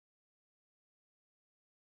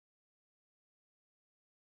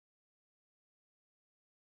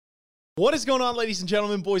What is going on, ladies and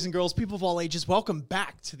gentlemen, boys and girls, people of all ages? Welcome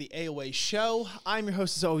back to the AOA show. I'm your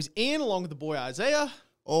host, as always, Ian, along with the boy Isaiah.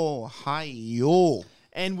 Oh, hi, yo.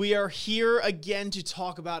 And we are here again to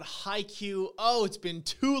talk about Haikyuu. Oh, it's been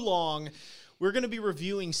too long. We're going to be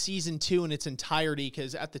reviewing Season 2 in its entirety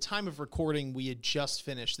because at the time of recording, we had just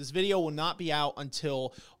finished. This video will not be out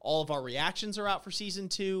until all of our reactions are out for Season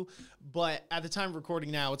 2, but at the time of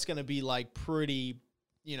recording now, it's going to be like pretty,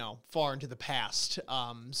 far into the past.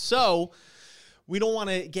 So we don't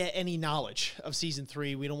want to get any knowledge of Season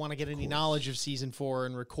 3. We don't want to get any knowledge of Season 4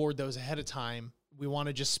 and record those ahead of time. We want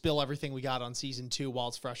to just spill everything we got on Season 2 while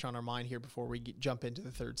it's fresh on our mind here before we jump into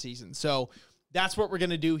the third season. So that's what we're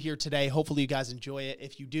going to do here today. Hopefully you guys enjoy it.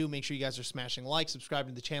 If you do, make sure you guys are smashing like,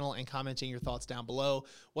 subscribing to the channel, and commenting your thoughts down below.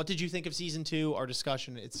 What did you think of Season 2, our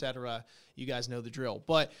discussion, etc.? You guys know the drill.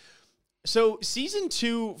 But so Season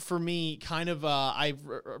 2, for me, kind of, I've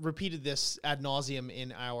repeated this ad nauseum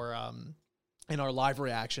in our live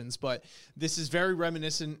reactions, but this is very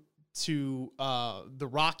reminiscent to the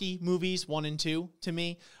Rocky movies 1 and 2 to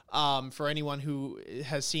me. For anyone who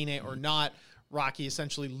has seen it or not, Rocky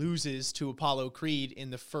essentially loses to Apollo Creed in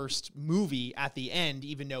the first movie at the end,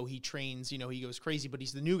 even though he trains, he goes crazy, but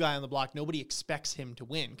he's the new guy on the block. Nobody expects him to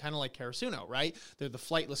win, kind of like Karasuno, right? They're the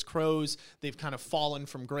flightless crows. They've kind of fallen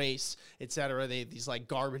from grace, etc. They have these like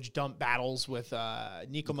garbage dump battles with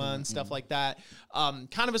Nikoma and stuff like that.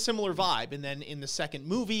 Kind of a similar vibe. And then in the second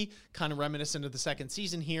movie, kind of reminiscent of the second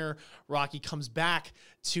season here, Rocky comes back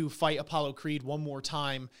to fight Apollo Creed one more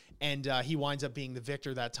time, and he winds up being the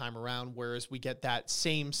victor that time around, whereas we get that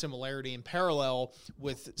same similarity and parallel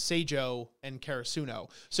with Seijo and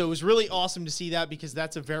Karasuno. So it was really awesome to see that because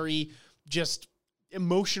that's a very just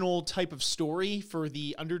emotional type of story for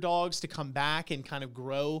the underdogs to come back and kind of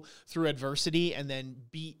grow through adversity and then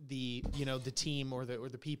beat the team or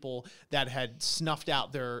the people that had snuffed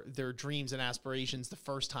out their dreams and aspirations the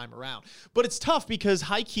first time around. But it's tough because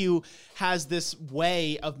Haikyuu has this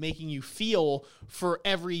way of making you feel for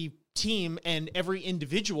every team and every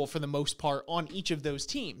individual for the most part on each of those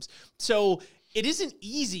teams. So it isn't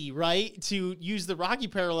easy, right, to use the Rocky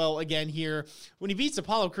parallel again here. When he beats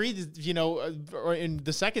Apollo Creed, or in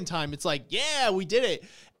the second time, it's like, yeah, we did it.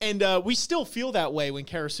 And we still feel that way when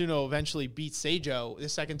Karasuno eventually beats Seijo the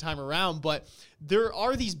second time around. But there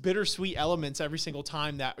are these bittersweet elements every single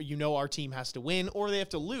time that our team has to win or they have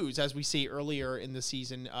to lose, as we see earlier in the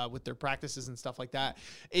season with their practices and stuff like that.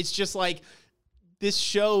 It's just like, this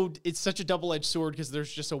show, it's such a double-edged sword because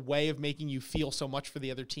there's just a way of making you feel so much for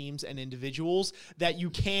the other teams and individuals that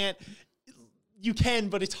you can,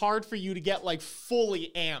 but it's hard for you to get like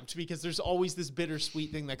fully amped because there's always this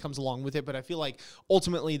bittersweet thing that comes along with it. But I feel like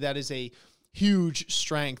ultimately that is a huge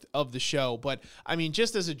strength of the show. But I mean,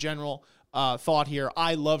 just as a general thought here,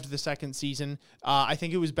 I loved the second season. I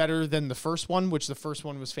think it was better than the first one, which the first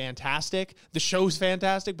one was fantastic. The show's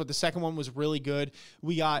fantastic, but the second one was really good.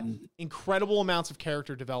 We got incredible amounts of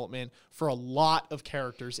character development for a lot of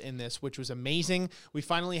characters in this, which was amazing. We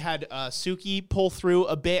finally had Suki pull through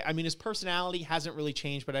a bit. I mean, his personality hasn't really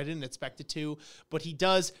changed, but I didn't expect it to. But he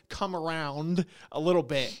does come around a little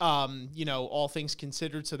bit, all things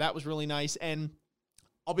considered. So that was really nice. And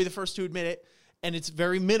I'll be the first to admit it. And it's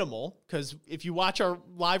very minimal because if you watch our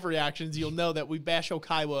live reactions, you'll know that we bash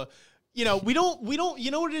Okaiwa. We don't, you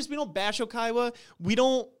know what it is? We don't bash Okaiwa. We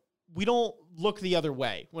don't look the other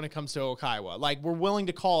way when it comes to Okaiwa. Like, we're willing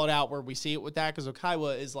to call it out where we see it with that because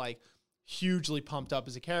Okaiwa is like hugely pumped up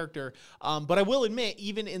as a character. But I will admit,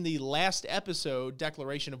 even in the last episode,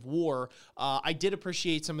 Declaration of War, I did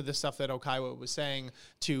appreciate some of the stuff that Okaiwa was saying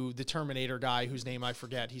to the Terminator guy, whose name I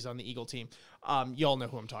forget. He's on the Eagle team. Y'all know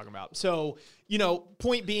who I'm talking about. So,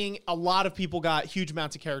 point being, a lot of people got huge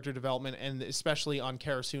amounts of character development, and especially on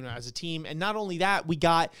Karasuno as a team. And not only that, we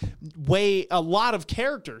got a lot of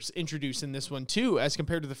characters introduced in this one too, as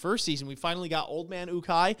compared to the first season. We finally got Old Man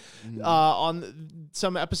Ukai on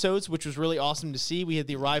some episodes, which was really awesome to see. We had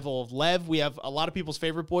the arrival of Lev. We have a lot of people's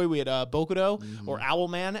favorite boy. We had Bokudo, or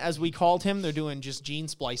Owlman, as we called him. They're doing just gene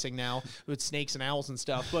splicing now with snakes and owls and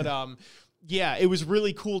stuff. But yeah, it was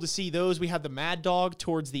really cool to see those. We had the Mad Dog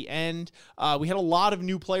towards the end. We had a lot of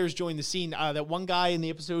new players join the scene. That one guy in the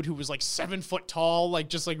episode who was like 7 foot tall, like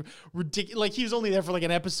just like ridiculous. Like he was only there for like an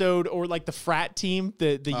episode, or like the frat team,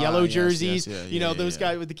 the yellow jerseys. Those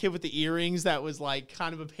guys with the kid with the earrings. That was like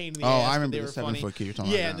kind of a pain in the ass. I remember they the were 7 funny. foot kid you're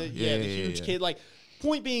talking yeah, about. the huge kid. Like,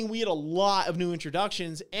 point being, we had a lot of new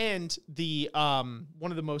introductions, and the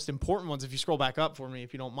one of the most important ones, if you scroll back up for me,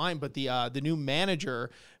 if you don't mind, but the new manager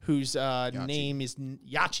whose name is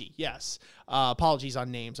Yachi. Yes. Apologies on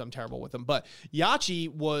names. I'm terrible with them. But Yachi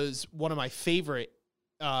was one of my favorite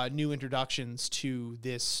new introductions to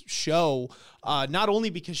this show, not only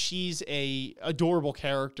because she's a adorable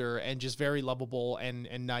character and just very lovable and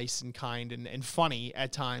nice and kind and funny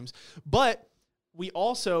at times, but we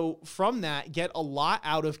also, from that, get a lot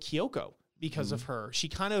out of Kyoko because of her. She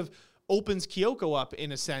kind of opens Kyoko up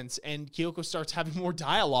in a sense, and Kyoko starts having more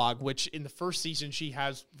dialogue, which in the first season she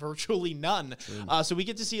has virtually none. So we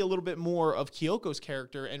get to see a little bit more of Kyoko's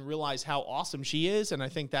character and realize how awesome she is, and I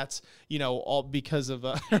think that's, all because of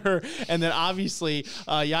her. And then obviously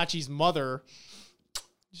Yachi's mother,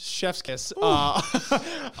 chef's kiss on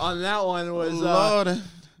that one was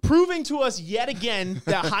proving to us yet again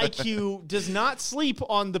that Haikyuu does not sleep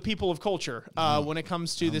on the people of culture when it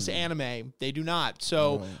comes to this anime. They do not.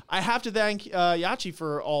 So I have to thank Yachi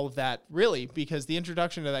for all of that, really, because the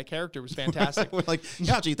introduction to that character was fantastic. We're like,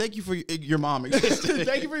 Yachi, thank you for your mom existing.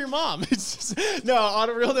 Thank you for your mom. No, on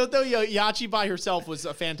a real note, though, Yachi by herself was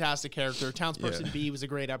a fantastic character. Townsperson B was a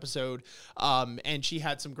great episode, and she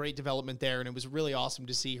had some great development there, and it was really awesome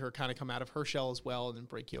to see her kind of come out of her shell as well and then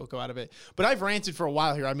break Kyoko out of it. But I've ranted for a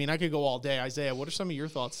while here. I mean, I could go all day. Isaiah, what are some of your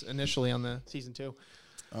thoughts initially on the season 2?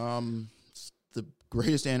 It's the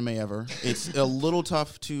greatest anime ever. It's a little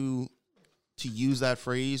tough to use that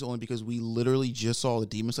phrase only because we literally just saw the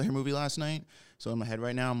Demon Slayer movie last night. So in my head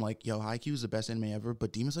right now, I'm like, yo, Haikyuu is the best anime ever,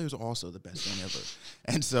 but Demon Slayer is also the best thing ever.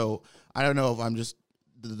 And so I don't know if I'm just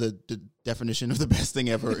the definition of the best thing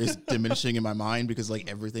ever is diminishing in my mind because like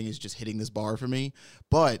everything is just hitting this bar for me.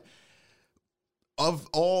 But of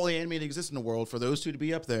all the anime that exists in the world, for those two to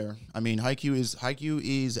be up there, I mean, Haikyuu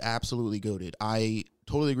is absolutely goated. I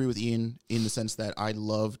totally agree with Ian in the sense that I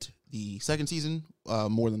loved the second season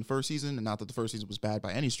more than the first season, and not that the first season was bad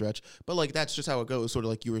by any stretch, but like that's just how it goes. Sort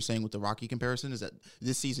of like you were saying with the Rocky comparison, is that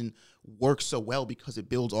this season works so well because it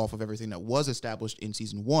builds off of everything that was established in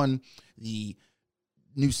season 1, the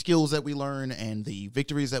new skills that we learn and the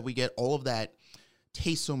victories that we get. All of that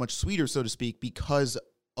tastes so much sweeter, so to speak, because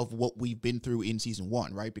of what we've been through in season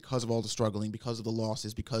 1, right? Because of all the struggling, because of the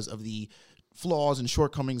losses, because of the flaws and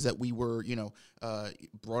shortcomings that we were,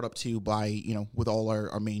 brought up to by, with all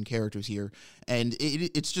our main characters here. And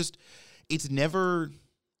it's never,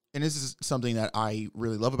 and this is something that I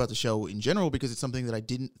really love about the show in general, because it's something that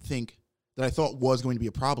I thought was going to be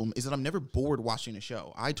a problem, is that I'm never bored watching a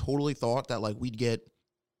show. I totally thought that like we'd get,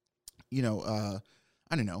 I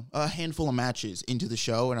don't know, a handful of matches into the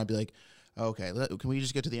show and I'd be like, okay, can we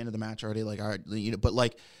just get to the end of the match already? Like, all right, but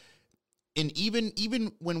like, and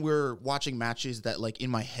even when we're watching matches that like in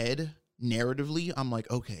my head narratively, I'm like,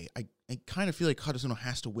 okay, I kind of feel like Karasuno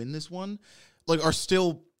has to win this one, like are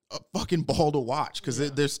still a fucking ball to watch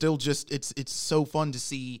because they're still just it's so fun to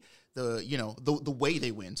see the way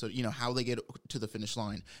they win. So how they get to the finish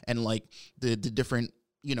line and like the different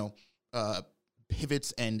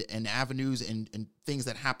pivots and avenues and things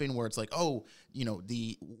that happen where it's like, oh,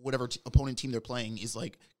 the whatever opponent team they're playing is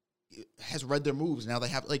like has read their moves. Now they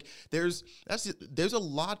have like there's a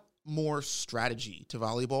lot more strategy to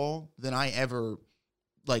volleyball than I ever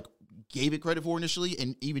like gave it credit for initially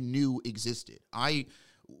and even knew existed. I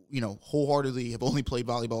wholeheartedly have only played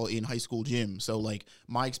volleyball in high school gym. So like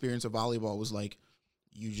my experience of volleyball was like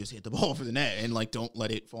you just hit the ball for the net and like don't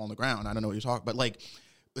let it fall on the ground. I don't know what you're talking, but like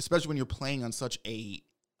especially when you're playing on such a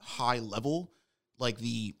high level, like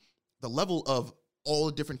the level of all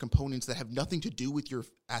the different components that have nothing to do with your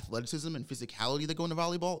athleticism and physicality that go into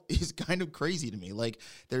volleyball is kind of crazy to me. Like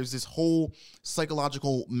there's this whole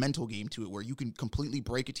psychological mental game to it where you can completely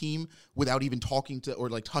break a team without even talking to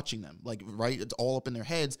or like touching them. Like, right. It's all up in their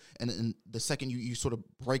heads. And the second you sort of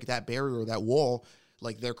break that barrier or that wall,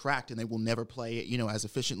 like they're cracked and they will never play, as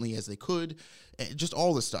efficiently as they could. And just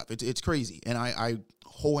all this stuff. It's crazy. And I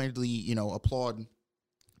wholeheartedly, applaud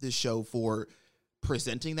this show for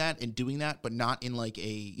presenting that and doing that, but not in like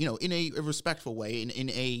a, in a respectful way, in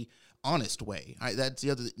a honest way. That's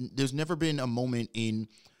the other, there's never been a moment in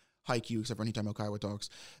Haikyuu, except for anytime Okaiwa talks,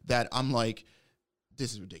 that I'm like,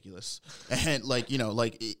 this is ridiculous. And like,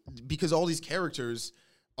 because all these characters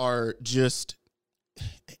are just,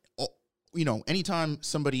 anytime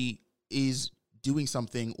somebody is doing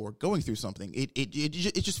something or going through something, it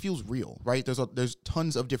just feels real, right? There's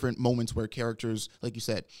tons of different moments where characters, like you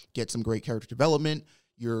said, get some great character development.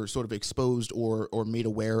 You're sort of exposed or made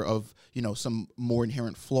aware of, some more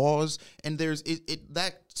inherent flaws. And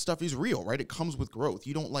that stuff is real, right? It comes with growth.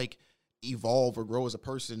 You don't like evolve or grow as a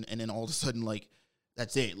person and then all of a sudden like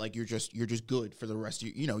that's it. Like you're just good for the rest of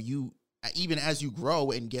you even as you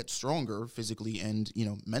grow and get stronger physically and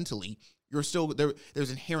mentally, you're still there.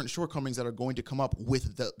 There's inherent shortcomings that are going to come up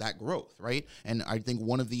with that growth, right? And I think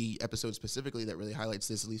one of the episodes specifically that really highlights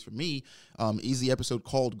this, at least for me, is the episode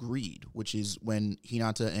called Greed, which is when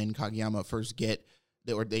Hinata and Kageyama first get,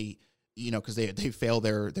 or they because they fail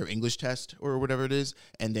their English test or whatever it is,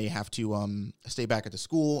 and they have to stay back at the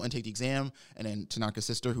school and take the exam. And then Tanaka's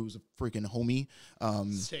sister, who's a freaking homie,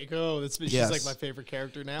 Seiko, she's like my favorite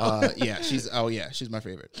character now. She's my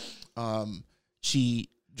favorite. She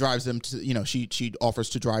drives them to, she offers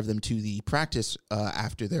to drive them to the practice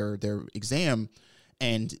after their exam,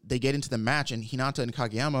 and they get into the match, and Hinata and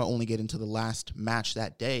Kageyama only get into the last match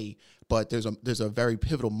that day. But there's a very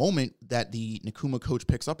pivotal moment that the Nekuma coach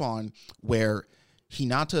picks up on, where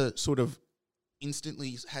Hinata sort of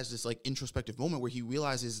instantly has this like introspective moment where he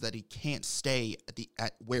realizes that he can't stay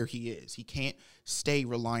at where he is. He can't stay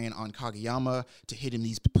reliant on Kageyama to hit him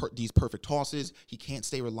these perfect tosses. He can't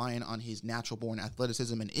stay reliant on his natural born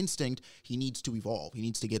athleticism and instinct. He needs to evolve. He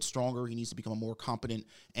needs to get stronger. He needs to become a more competent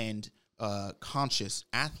and conscious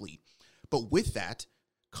athlete. But with that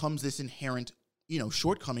comes this inherent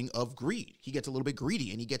shortcoming of greed. He gets a little bit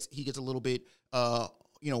greedy, and he gets a little bit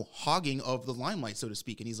hogging of the limelight, so to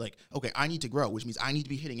speak. And he's like, okay, I need to grow, which means I need to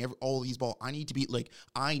be hitting all these balls. I need to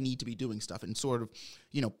be doing stuff, and sort of,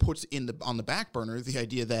 puts on the back burner the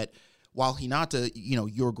idea that while Hinata,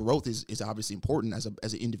 your growth is obviously important as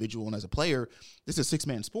an individual and as a player, this is a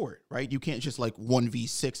 6-man sport, right? You can't just like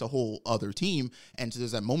 1v6 a whole other team. And so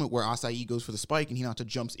there's that moment where Asahi goes for the spike and Hinata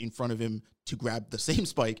jumps in front of him to grab the same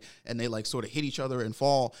spike, and they like sort of hit each other and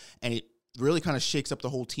fall. And it really kind of shakes up the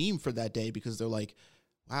whole team for that day, because they're like,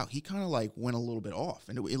 wow, he kind of like went a little bit off.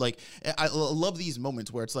 And I love these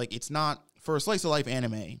moments where it's like, it's not for a slice of life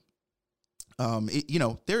anime.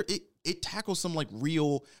 It tackles some like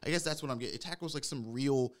real, I guess that's what I'm getting. It tackles like some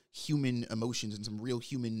real human emotions and some real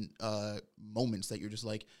human moments that you're just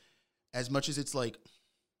like, as much as it's like,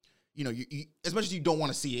 as much as you don't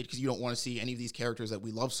want to see it, because you don't want to see any of these characters that we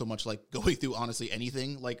love so much, like going through honestly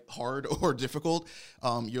anything like hard or difficult,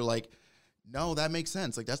 you're like, no, that makes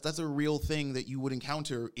sense. Like that's a real thing that you would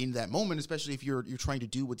encounter in that moment, especially if you're trying to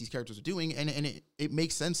do what these characters are doing, and it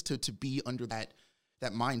makes sense to be under that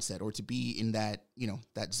mindset, or to be in that,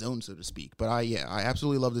 that zone, so to speak. But I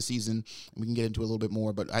absolutely love the season. We can get into it a little bit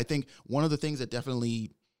more, but I think one of the things that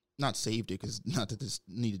definitely not saved it, because not that this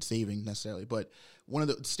needed saving necessarily, but one of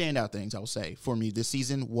the standout things I will say for me this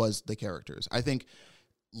season was the characters. I think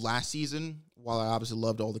last season, while I obviously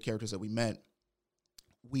loved all the characters that we met,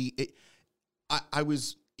 it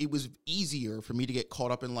was easier for me to get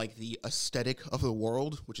caught up in like the aesthetic of the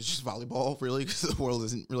world, which is just volleyball, really, because the world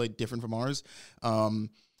isn't really different from ours.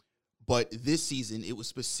 But this season, it was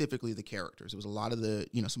specifically the characters. It was a lot of the,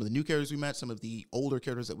 some of the new characters we met, some of the older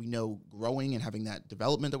characters that we know growing and having that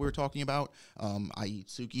development that we were talking about. I.e.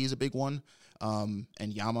 Tsuki is a big one. And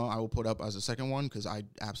Yama I will put up as a second one, because I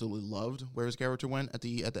absolutely loved where his character went at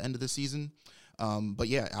the end of this season. But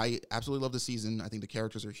yeah, I absolutely love the season. I think the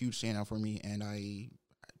characters are a huge standout for me, and I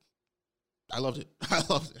loved it. I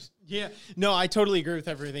loved it. Yeah. No, I totally agree with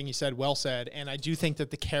everything you said. Well said. And I do think that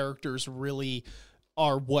the characters really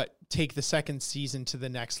are what take the second season to the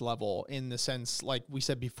next level, in the sense, like we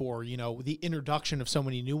said before, the introduction of so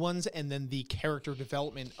many new ones, and then the character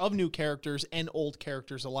development of new characters and old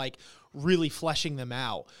characters alike, really fleshing them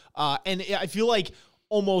out. And I feel like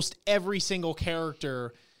almost every single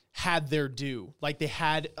character had their due. Like they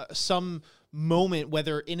had some moment,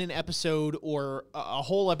 whether in an episode or a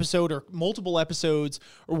whole episode or multiple episodes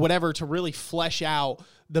or whatever, to really flesh out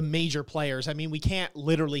the major players. I mean, we can't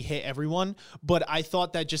literally hit everyone, but I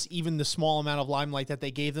thought that just even the small amount of limelight that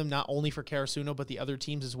they gave them, not only for Karasuno, but the other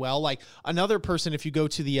teams as well. Like another person, if you go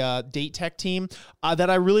to the Date Tech team, that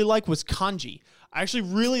I really like was Kanji. I actually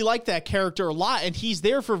really like that character a lot, and he's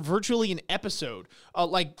there for virtually an episode.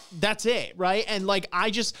 Like that's it, right? And like I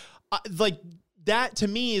just that to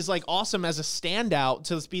me is like awesome as a standout,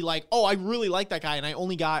 to just be like, oh, I really like that guy, and I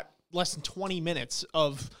only got less than 20 minutes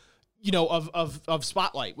of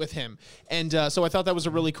spotlight with him. And so I thought that was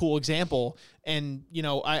a really cool example. And,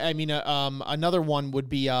 another one would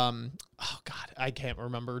be, oh God, I can't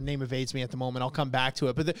remember. Name evades me at the moment. I'll come back to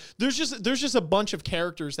it. But there's just a bunch of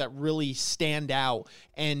characters that really stand out,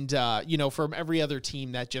 and from every other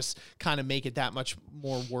team, that just kind of make it that much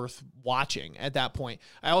more worth watching at that point.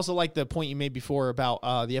 I also like the point you made before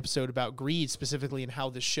about the episode about greed specifically, and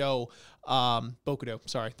how the show, Bokudo,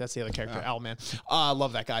 sorry, that's the other character, Owlman. I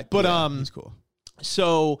love that guy. But he's cool.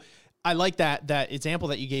 So I like that example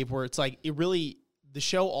that you gave, where it's like the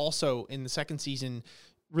show also in the second season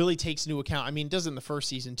really takes into account, I mean, it does in the first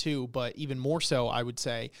season too, but even more so, I would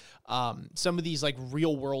say, some of these like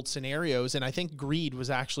real world scenarios. And I think Greed was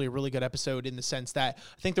actually a really good episode in the sense that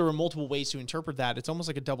I think there were multiple ways to interpret that. It's almost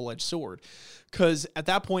like a double-edged sword, because at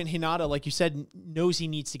that point, Hinata, like you said, knows he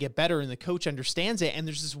needs to get better, and the coach understands it. And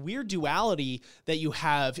there's this weird duality that you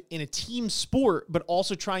have in a team sport, but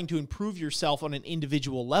also trying to improve yourself on an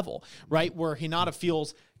individual level, right? Where Hinata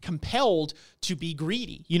feels compelled to be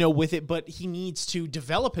greedy, with it, but he needs to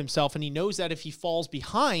develop himself, and he knows that if he falls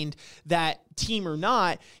behind that team or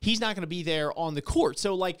not, he's not going to be there on the court.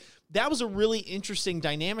 So like that was a really interesting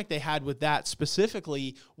dynamic they had with that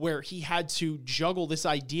specifically, where he had to juggle this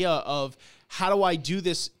idea of how do I do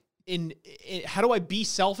this how do I be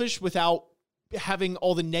selfish without having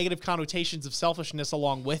all the negative connotations of selfishness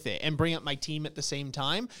along with it and bring up my team at the same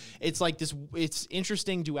time. It's like this, it's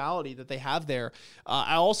interesting duality that they have there.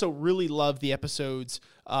 I also really love the episodes.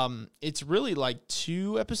 It's really like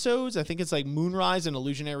 2 episodes. I think it's like Moonrise and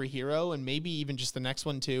Illusionary Hero, and maybe even just the next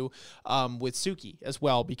one too, with Suki as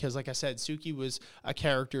well. Because like I said, Suki was a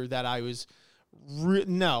character that I was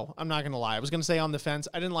no, I'm not going to lie. I was going to say on the fence.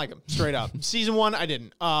 I didn't like him, straight up. Season 1, I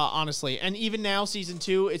didn't, honestly. And even now, season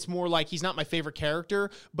 2, it's more like he's not my favorite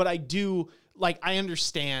character, but I do, like, I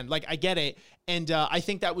understand. Like, I get it. And I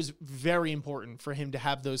think that was very important for him to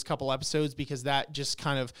have those couple episodes, because that just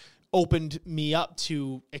kind of opened me up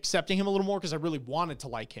to accepting him a little more, because I really wanted to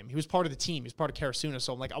like him. He was part of the team. He's part of Karasuno.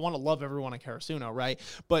 So I'm like, I want to love everyone at Karasuno, right?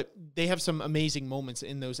 But they have some amazing moments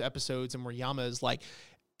in those episodes, and where Yama is like,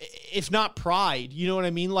 if not pride, you know what I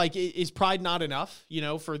mean? Like, is pride not enough,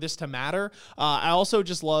 for this to matter? I also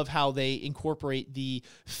just love how they incorporate the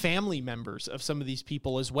family members of some of these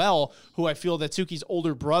people as well, who I feel that Tsuki's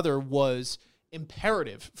older brother was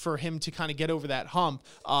imperative for him to kind of get over that hump.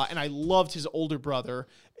 And I loved his older brother,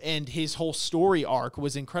 and his whole story arc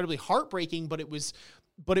was incredibly heartbreaking, but it was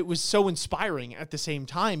so inspiring at the same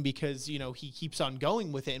time, because, he keeps on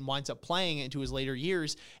going with it and winds up playing it into his later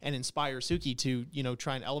years and inspires Suki to,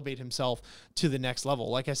 try and elevate himself to the next level.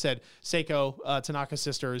 Like I said, Seiko, Tanaka's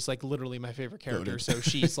sister, is like literally my favorite character. So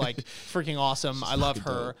she's like freaking awesome. I love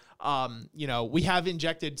her. We have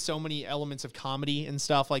injected so many elements of comedy and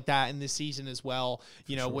stuff like that in this season as well.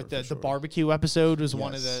 With the barbecue episode was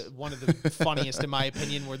one of the funniest in my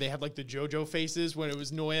opinion, where they had like the JoJo faces when it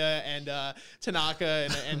was Noya and Tanaka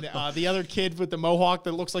and the other kid with the mohawk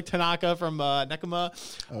that looks like Tanaka from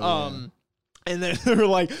Nekoma. And then they're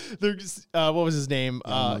like, what was his name?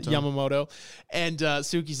 Yamamoto. And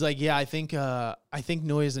Suki's like, yeah, I think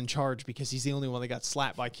Noya's in charge because he's the only one that got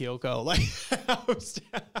slapped by Kyoko. Like,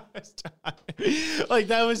 like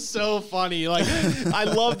that was so funny. Like, I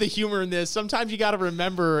love the humor in this. Sometimes you got to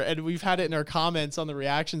remember, and we've had it in our comments on the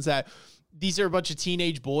reactions, that these are a bunch of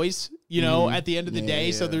teenage boys, at the end of the day.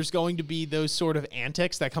 Yeah. So there's going to be those sort of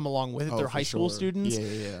antics that come along with it. They're high school students.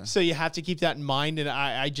 Yeah. So you have to keep that in mind. And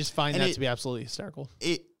I just find that to be absolutely hysterical.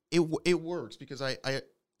 It works because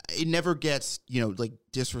it never gets, like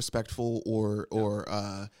disrespectful or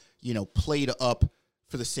played up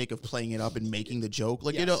for the sake of playing it up and making the joke.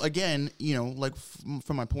 Like, yes. Again, like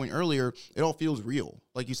from my point earlier, it all feels real.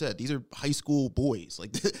 Like you said, these are high school boys.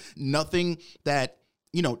 Like nothing that,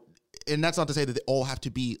 and that's not to say that they all have to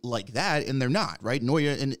be like that, and they're not, right?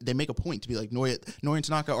 Noya, and they make a point to be like, Noya and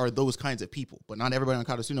Tanaka are those kinds of people, but not everybody on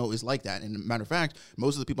Karasuno is like that. And matter of fact,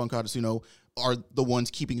 most of the people on Karasuno are the ones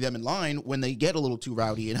keeping them in line when they get a little too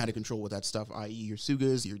rowdy and how to control with that stuff, i.e. your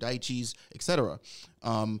Sugas, your Daichis, etc.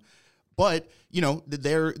 But,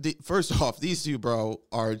 first off, these two, bro,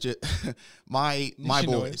 are just my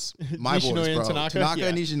boys. My boys, bro. And Tanaka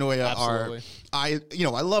and Nishinoya absolutely.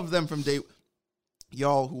 I love them from day.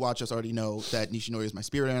 Y'all who watch us already know that Nishinoya is my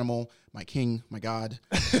spirit animal, my king, my god,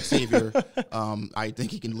 my savior. I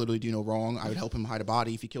think he can literally do no wrong. I would help him hide a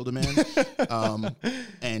body if he killed a man.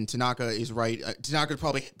 And Tanaka is right. Tanaka would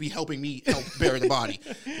probably be helping me help bury the body,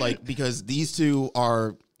 because these two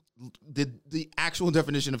are the actual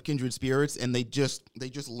definition of kindred spirits, and they just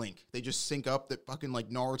link. They just sync up. That fucking like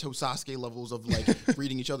Naruto Sasuke levels of like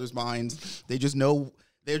reading each other's minds. They just know.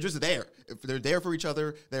 They're just there. They're there for each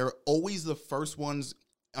other. They're always the first ones.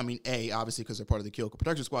 I mean, obviously because they're part of the Kyoko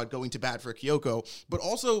Protection Squad, going to bat for Kyoko, but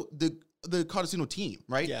also the Karasuno team,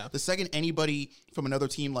 right? Yeah. The second anybody from another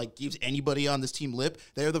team like gives anybody on this team lip,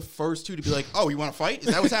 they're the first two to be like, "Oh, you want to fight?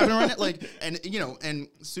 Is that what's happening right now?" Like, and and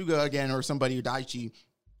Suga again or somebody or Daichi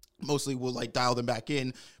mostly will like dial them back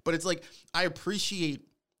in. But it's like I appreciate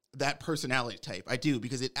that personality type. I do,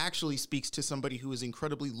 because it actually speaks to somebody who is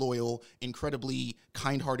incredibly loyal, incredibly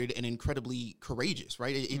kind-hearted, and incredibly courageous,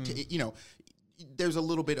 right? There's a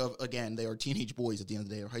little bit of, again, they are teenage boys at the end of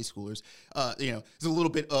the day, or high schoolers. There's a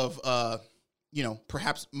little bit of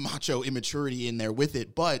perhaps macho immaturity in there with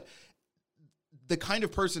it, but the kind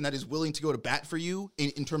of person that is willing to go to bat for you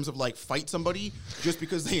in terms of like fight somebody just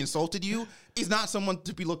because they insulted you is not someone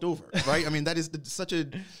to be looked over, right? I mean, that is such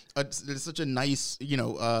a nice,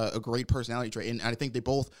 a great personality trait. And I think they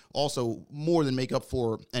both also more than make up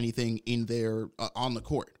for anything in their on the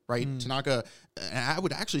court, right? Tanaka, and I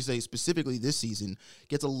would actually say specifically this season,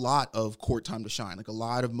 gets a lot of court time to shine, like a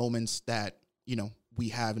lot of moments that, we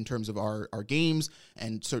have in terms of our games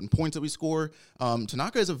and certain points that we score.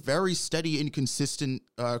 Tanaka is a very steady and consistent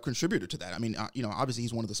contributor to that. I mean, obviously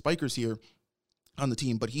he's one of the spikers here on the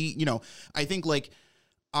team, but he, I think like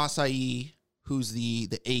Asahi, who's the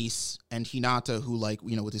ace, and Hinata, who like,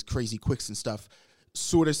 with his crazy quicks and stuff,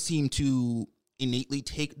 sort of seem to innately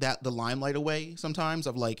take the limelight away sometimes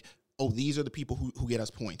of like, oh, these are the people who get us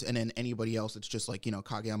points. And then anybody else, it's just like,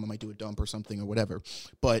 Kageyama might do a dump or something or whatever.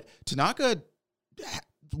 But Tanaka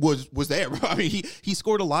was there. I mean, he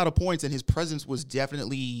scored a lot of points, and his presence was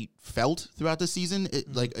definitely felt throughout the season.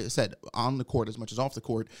 Like I said, on the court as much as off the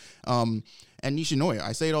court. And Nishinoya,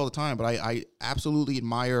 I say it all the time, but I absolutely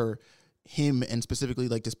admire him, and specifically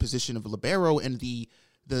like this position of libero and the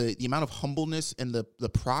amount of humbleness and the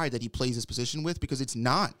pride that he plays this position with, because it's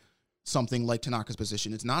not something like Tanaka's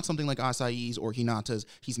position. It's not something like Asahi's or Hinata's.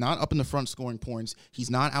 He's not up in the front scoring points. He's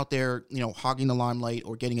not out there, hogging the limelight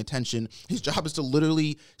or getting attention. His job is to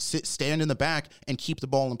literally stand in the back and keep the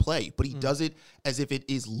ball in play. But he does it as if it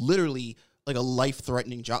is literally like a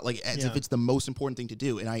life-threatening job, like as if it's the most important thing to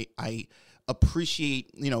do. And I appreciate,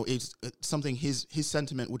 it's something his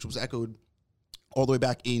sentiment, which was echoed all the way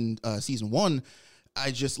back in season 1. I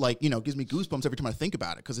just like, gives me goosebumps every time I think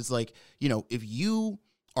about it. Because it's like, if you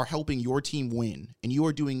are helping your team win and you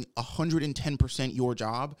are doing 110% your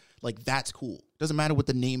job, like that's cool. Doesn't matter what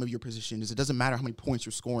the name of your position is. It doesn't matter how many points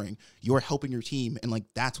you're scoring. You're helping your team, and like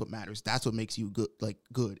that's what matters. That's what makes you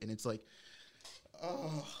good. And it's like,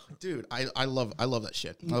 oh, dude, I love that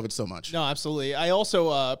shit. I love it so much. No, absolutely. I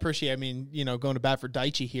also appreciate, going to bat for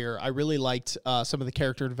Daichi here. I really liked some of the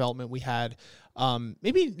character development we had.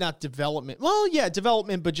 Maybe not development. Well, yeah,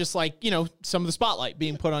 development, but just like, some of the spotlight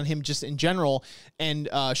being put on him just in general, and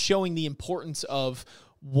showing the importance of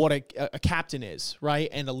what a captain is, right?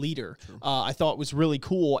 And a leader. I thought was really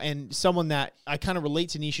cool, and someone that I kind of relate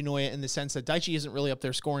to Nishinoya in the sense that Daichi isn't really up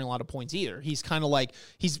there scoring a lot of points either. He's kind of like,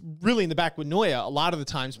 he's really in the back with Noya a lot of the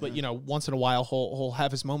times, but once in a while he'll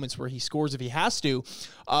have his moments where he scores if he has to.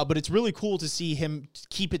 But it's really cool to see him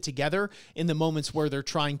keep it together in the moments where they're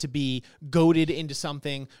trying to be goaded into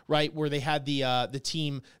something, right? Where they had the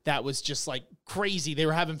team that was just like crazy. They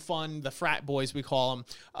were having fun. The frat boys, we call them.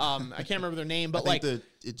 I can't remember their name, but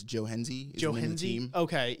it's Joe Henze. Joe Henze.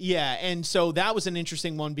 Okay. Yeah. And so that was an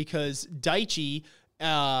interesting one because Daichi,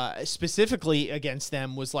 specifically against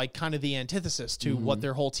them, was like kind of the antithesis to what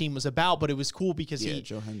their whole team was about. But it was cool because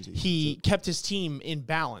he kept his team in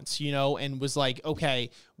balance, and was like,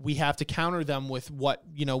 okay, we have to counter them with what,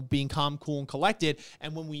 being calm, cool, and collected.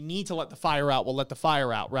 And when we need to let the fire out, we'll let the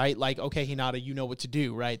fire out, right? Like, okay, Hinata, you know what to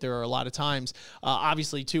do, right? There are a lot of times,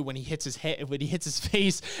 obviously, too, when he hits his head, when he hits his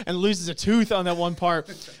face and loses a tooth on that one part,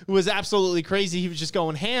 it was absolutely crazy. He was just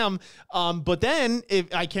going ham. But then,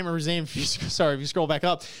 I can't remember his name. If you scroll back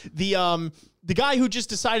up, the guy who just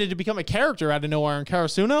decided to become a character out of nowhere in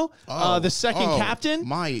Karasuno, the second captain.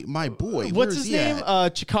 My boy. What's his name?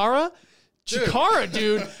 Chikara? Chikara,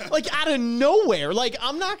 dude, like out of nowhere. Like,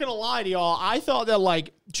 I'm not gonna lie to y'all. I thought that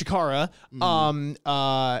like Chikara,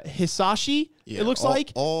 Hisashi, it looks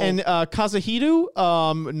and Kazuhito,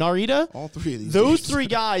 Narita. All three of these. Those three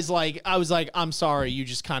guys, like, I was like, I'm sorry, you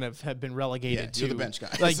just kind of have been relegated to the bench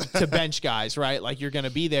guys. like to bench guys, right? Like, you're gonna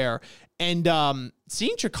be there. And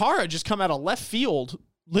seeing Chikara just come out of left field,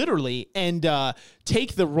 literally, and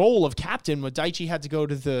take the role of captain when Daichi had to go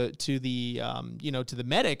to the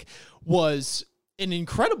medic, was an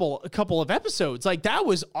incredible couple of episodes. Like, that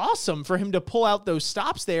was awesome for him to pull out those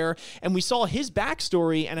stops there. And we saw his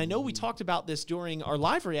backstory. And I know we talked about this during our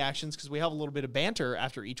live reactions because we have a little bit of banter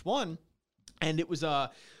after each one. And it was,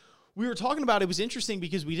 we were talking about, it was interesting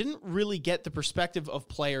because we didn't really get the perspective of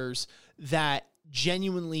players that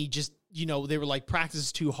genuinely just, they were like, practice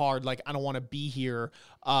is too hard, like, I don't want to be here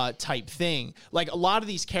type thing. Like, a lot of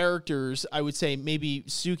these characters, I would say maybe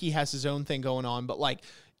Suki has his own thing going on, but like,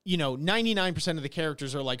 99% of the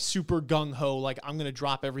characters are like super gung-ho, like, I'm going to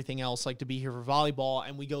drop everything else, like, to be here for volleyball,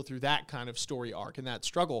 and we go through that kind of story arc and that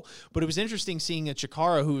struggle. But it was interesting seeing a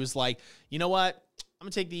Chikara who was like, you know what? I'm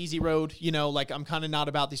going to take the easy road, like, I'm kind of not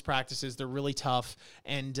about these practices. They're really tough.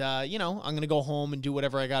 And, I'm going to go home and do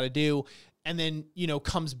whatever I got to do. and then,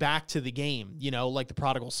 comes back to the game, like the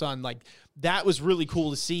prodigal son. Like, that was really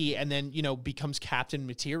cool to see. And then, becomes captain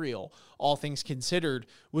material, all things considered,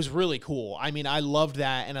 was really cool. I mean, I loved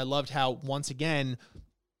that. And I loved how, once again,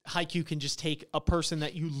 Haikyuu can just take a person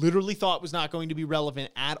that you literally thought was not going to be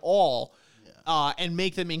relevant at all, and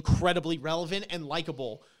make them incredibly relevant and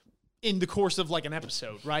likable in the course of like an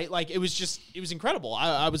episode, right? Like, it was incredible.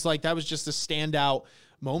 I was like, that was just a standout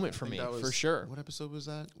moment for me, for sure. What episode was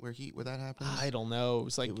that? Where that happened? I don't know. It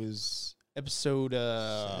was like, it was episode 18.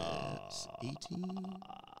 I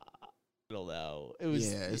don't know. It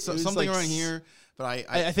was something like, around here. But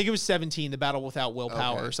I think it was 17, the battle without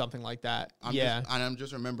willpower, or something like that. I'm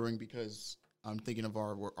just remembering because I'm thinking of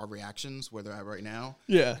our reactions where they're at right now.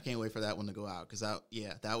 Yeah, I can't wait for that one to go out because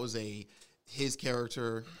that was his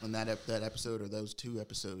character on that episode or those 2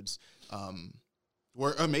 episodes.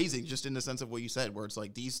 Were amazing, just in the sense of what you said, where it's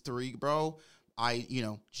like these 3, bro, I,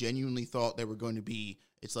 genuinely thought they were going to be,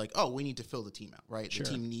 it's like, oh, we need to fill the team out, right? Sure.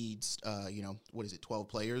 The team needs, 12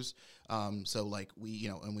 players. So like we,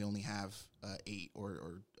 and we only have 8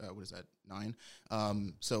 or what is that, 9?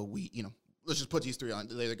 So we, let's just put these 3 on.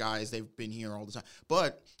 They're the guys, they've been here all the time.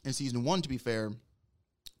 But in season 1, to be fair,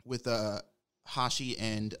 with Hashi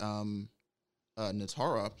and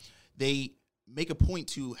Natara, they make a point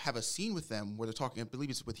to have a scene with them where they're talking, I believe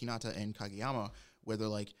it's with Hinata and Kageyama, where they're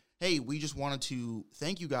like, hey, we just wanted to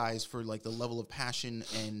thank you guys for like the level of passion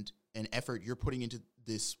and effort you're putting into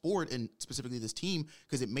this sport and specifically this team,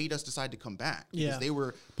 because it made us decide to come back. Because they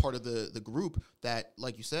were part of the group that,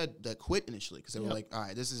 like you said, that quit initially because they were like, all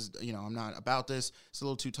right, this is, I'm not about this. It's a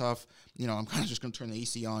little too tough. I'm kind of just going to turn the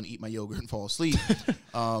AC on, eat my yogurt and fall asleep.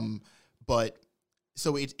 But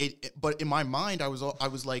so but in my mind, I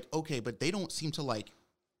was like, okay, but they don't seem to like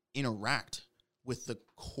interact with the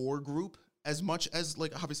core group as much as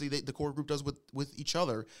like obviously the core group does with each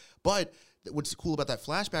other. But what's cool about that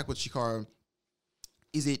flashback with Chikara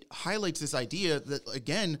is it highlights this idea that,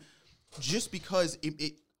 again, just because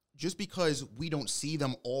we don't see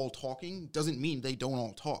them all talking doesn't mean they don't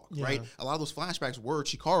all talk, right? A lot of those flashbacks were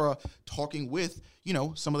Chikara talking with,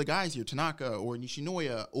 some of the guys here, Tanaka or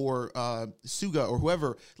Nishinoya or Suga or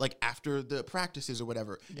whoever, like after the practices or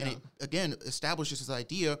whatever. And it, again, establishes this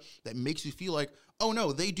idea that makes you feel like, oh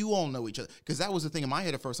no, they do all know each other. Because that was the thing in my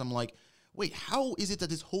head at first. I'm like, wait, how is it that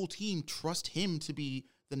this whole team trust him to be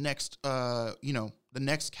the next, the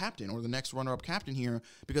next captain or the next runner-up captain here?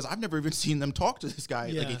 Because I've never even seen them talk to this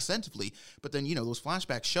guy like extensively. But then, those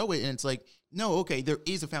flashbacks show it, and it's like, no, okay, there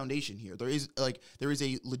is a foundation here. There is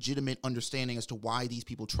a legitimate understanding as to why these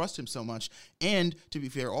people trust him so much. And to be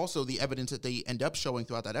fair, also the evidence that they end up showing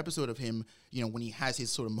throughout that episode of him, when he has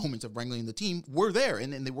his sort of moments of wrangling the team, were there,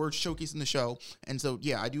 and they were showcased in the show. And so,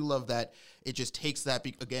 I do love that it just takes that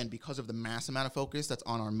again because of the mass amount of focus that's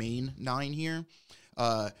on our main 9 here.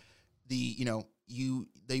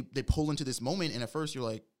 They pull into this moment, and at first you're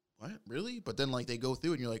like, what, really? But then like they go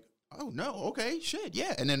through, and you're like, oh no, okay, shit,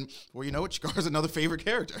 yeah. And then well, you know what, Chikara's another favorite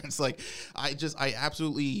character. It's like I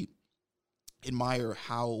absolutely admire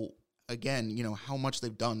how, again, how much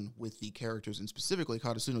they've done with the characters, and specifically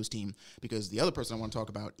Karasuno's team, because the other person I want to talk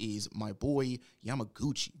about is my boy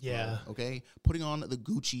Yamaguchi. Yeah. Bro, okay, putting on the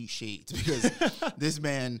Gucci shades because this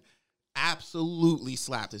man absolutely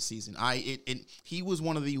slapped this season. He was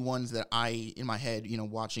one of the ones that I, in my head,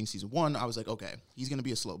 watching season 1, I was like, okay, he's going to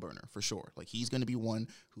be a slow burner for sure. Like, he's going to be one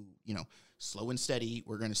who, slow and steady.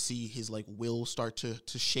 We're going to see his like will start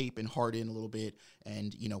to shape and harden a little bit.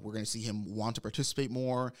 And, we're going to see him want to participate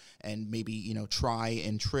more and maybe, try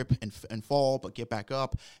and trip and fall, but get back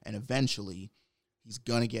up. And eventually he's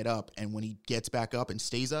going to get up. And when he gets back up and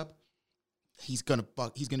stays up, he's gonna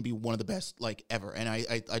be one of the best like ever. And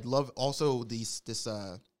I love also this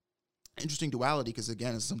interesting duality, because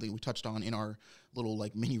again, it's something we touched on in our little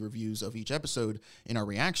like mini reviews of each episode in our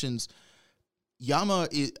reactions. Yama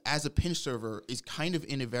as a pinch server is kind of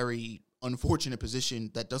in a very unfortunate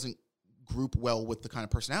position that doesn't group well with the kind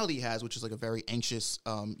of personality he has, which is like a very anxious,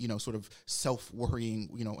 sort of self-worrying,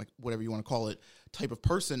 like whatever you want to call it, type of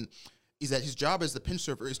person. Is that his job as the pinch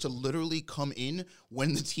server is to literally come in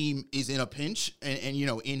when the team is in a pinch and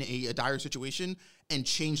in a dire situation and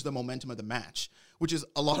change the momentum of the match, which is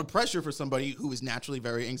a lot of pressure for somebody who is naturally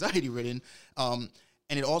very anxiety ridden. And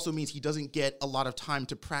it also means he doesn't get a lot of time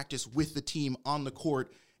to practice with the team on the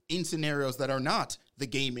court in scenarios that are not the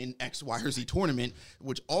game in X, Y, or Z tournament,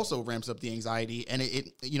 which also ramps up the anxiety. And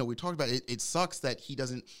we talked about it. It sucks that he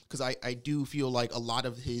doesn't, because I do feel like a lot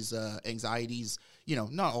of his anxieties,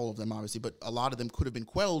 not all of them obviously, but a lot of them could have been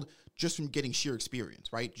quelled just from getting sheer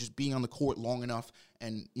experience, right? Just being on the court long enough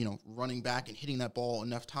and, running back and hitting that ball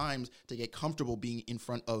enough times to get comfortable being in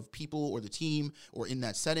front of people or the team or in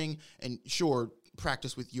that setting. And sure,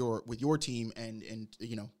 practice with your team and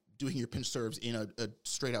doing your pinch serves in a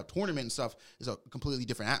straight out tournament and stuff is a completely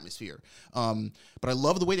different atmosphere. But I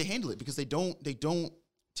love the way they handle it because they don't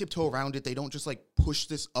tiptoe around it. They don't just like push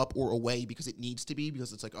this up or away because it needs to be,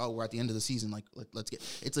 because it's like, oh, we're at the end of the season. Like, let's get,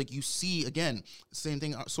 it's like, you see, again, same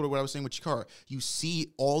thing, sort of what I was saying with Chikara. You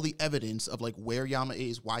see all the evidence of like where Yama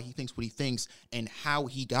is, why he thinks what he thinks, and how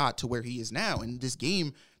he got to where he is now. And this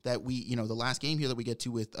game that we, the last game here that we get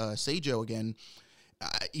to with Seijo again,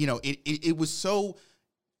 it was so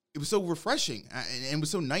refreshing, and it was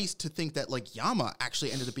so nice to think that like Yama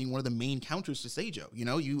actually ended up being one of the main counters to Seijo.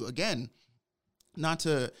 You again, not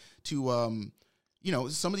to some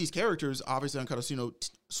of these characters obviously on Karasuno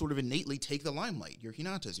sort of innately take the limelight. Your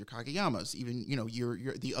Hinatas, your Kageyamas, even your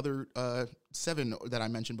the other 7 that I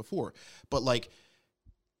mentioned before. But like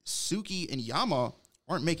Suki and Yama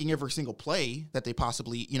aren't making every single play that they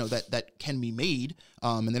possibly, that can be made.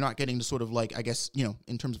 And they're not getting to sort of like, I guess,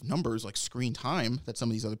 in terms of numbers, like screen time that some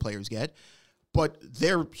of these other players get. But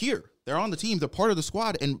they're here. They're on the team. They're part of the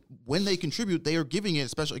squad. And when they contribute, they are giving it,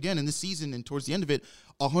 especially, again, in this season and towards the end of it,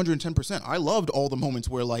 110%. I loved all the moments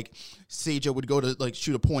where, like, Seijo would go to, like,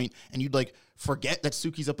 shoot a point, and you'd, like, forget that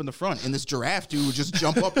Suki's up in the front. And this giraffe dude would just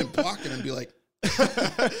jump up and block it and be like,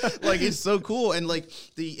 like, it's so cool. And, like,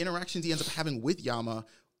 the interactions he ends up having with Yama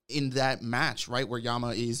in that match, right, where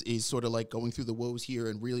Yama is sort of, like, going through the woes here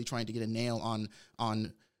and really trying to get a nail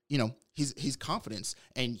on his confidence,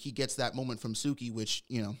 and he gets that moment from Suki, which,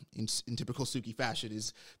 in typical Suki fashion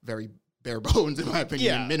is very bare bones, in my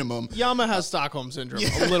opinion, minimum. Yama has Stockholm Syndrome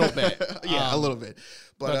a little bit. A little bit.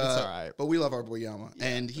 But it's all right. But we love our boy Yama.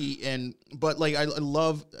 Yeah. But like, I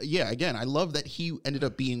love that he ended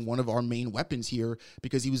up being one of our main weapons here,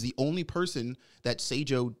 because he was the only person that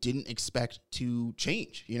Seijo didn't expect to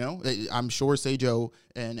change, I'm sure Seijo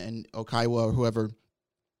and Okaiwa or whoever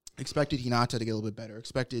expected Hinata to get a little bit better,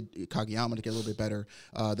 expected Kageyama to get a little bit better.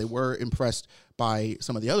 They were impressed by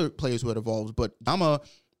some of the other players who had evolved, but Yama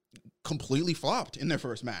completely flopped in their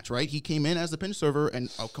first match, right? He came in as the pinch server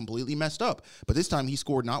and completely messed up. But this time he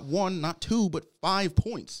scored not 1, not 2, but 5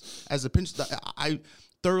 points as a pinch. I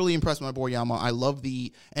thoroughly impressed my boy Yama. I love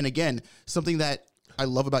and again, something that I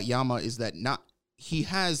love about Yama is that he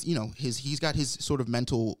has, he's got his sort of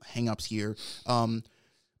mental hangups here.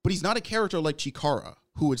 But he's not a character like Chikara,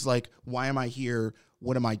 who is like, why am I here?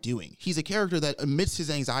 What am I doing? He's a character that, amidst his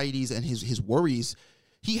anxieties and his worries,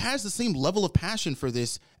 he has the same level of passion for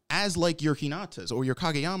this as like your Hinatas or your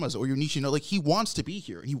Kageyamas or your Nishino. Like, he wants to be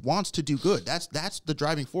here and he wants to do good. That's the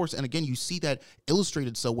driving force. And again, you see that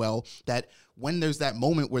illustrated so well that when there's that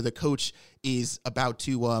moment where the coach is about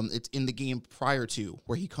to, it's in the game prior to,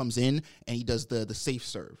 where he comes in and he does the safe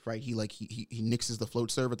serve, right? He nixes the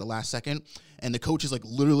float serve at the last second, and the coach is like,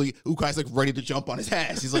 literally, Ukai's like ready to jump on his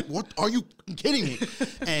ass. He's like, what, are you kidding me?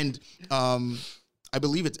 And I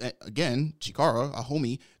believe it's, again, Chikara, a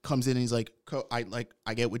homie, comes in and he's like, I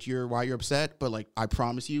get why you're upset, but like, I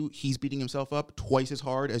promise you, he's beating himself up twice as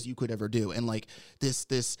hard as you could ever do. And like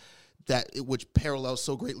which parallels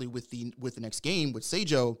so greatly with the next game with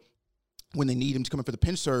Seijo, when they need him to come in for the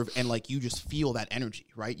pinch serve, and like, you just feel that energy,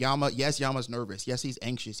 right? Yama's nervous. Yes, he's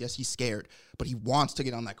anxious. Yes, he's scared, but he wants to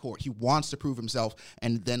get on that court. He wants to prove himself.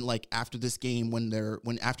 And then like, after this game,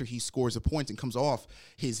 after he scores a point and comes off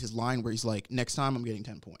his line where he's like, next time I'm getting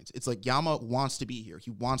 10 points. It's like, Yama wants to be here.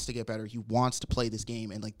 He wants to get better. He wants to play this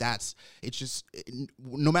game. And like, it's just,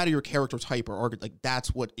 no matter your character type or arc, like,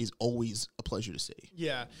 that's what is always a pleasure to see.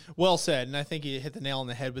 Yeah, well said. And I think you hit the nail on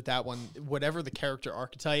the head with that one. Whatever the character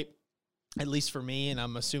archetype, at least for me, and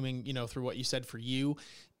I'm assuming, through what you said for you,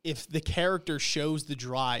 if the character shows the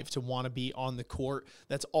drive to want to be on the court,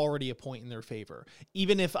 that's already a point in their favor.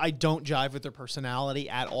 Even if I don't jive with their personality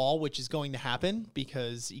at all, which is going to happen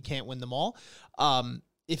because you can't win them all.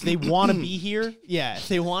 If they want to be here, if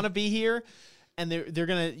they want to be here, and they're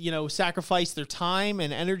going to, sacrifice their time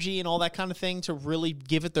and energy and all that kind of thing to really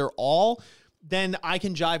give it their all, then I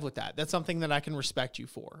can jive with that. That's something that I can respect you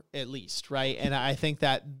for, at least, right? And I think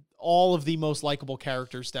that all of the most likable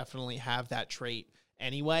characters definitely have that trait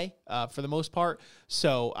anyway, for the most part.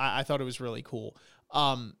 So I thought it was really cool.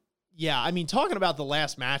 Talking about the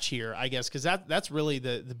last match here, I guess, because that's really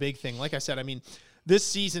the big thing. Like I said, this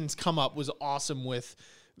season's come up was awesome with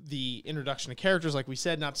the introduction of characters, like we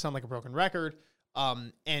said, not to sound like a broken record,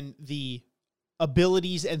 and the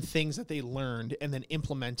abilities and things that they learned and then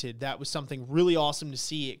implemented. That was something really awesome to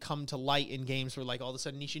see it come to light in games where like all of a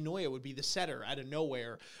sudden Nishinoya would be the setter out of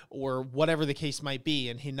nowhere or whatever the case might be.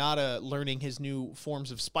 And Hinata learning his new forms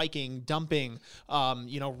of spiking, dumping,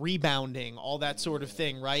 rebounding, all that sort of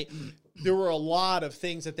thing, right? There were a lot of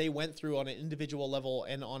things that they went through on an individual level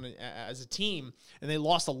and as a team, and they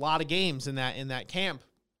lost a lot of games in that camp.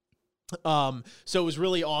 So it was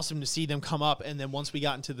really awesome to see them come up. And then once we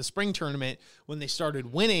got into the spring tournament, when they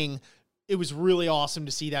started winning, it was really awesome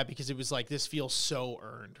to see that because it was like, this feels so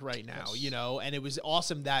earned right now, and it was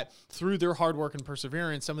awesome that through their hard work and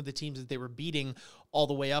perseverance, some of the teams that they were beating all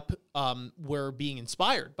the way up were being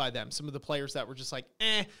inspired by them. Some of the players that were just like,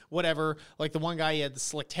 whatever. Like the one guy, he had the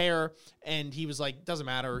slicked hair and he was like, doesn't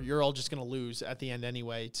matter. You're all just going to lose at the end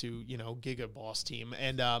anyway to, Giga Boss team.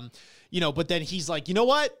 And, but then he's like, you know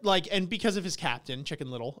what? Like, and because of his captain, Chicken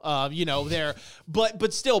Little, there,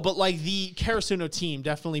 but still, like the Karasuno team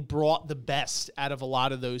definitely brought the best out of a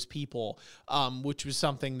lot of those people, which was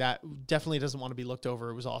something that definitely doesn't want to be looked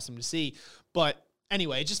over. It was awesome to see. But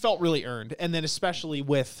anyway, it just felt really earned. And then especially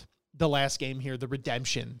with the last game here, the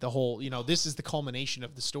redemption, the whole, this is the culmination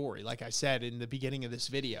of the story. Like I said in the beginning of this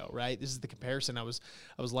video, right? This is the comparison I was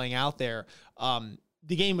laying out there.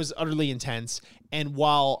 The game was utterly intense. And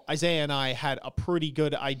while Isaiah and I had a pretty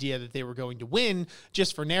good idea that they were going to win,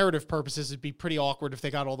 just for narrative purposes, it'd be pretty awkward if they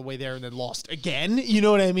got all the way there and then lost again. You know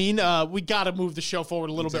what I mean? We got to move the show forward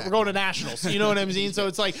a little bit. We're going to nationals. You know what I mean? So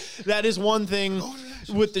it's like, that is one thing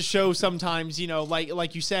with the show sometimes,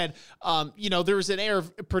 like you said, there's an air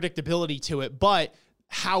of predictability to it, but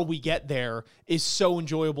how we get there is so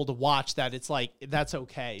enjoyable to watch that it's like, that's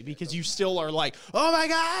okay, because you still are like, oh my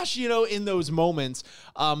gosh, in those moments.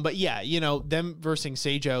 But yeah, them versus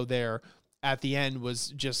Seijo there at the end was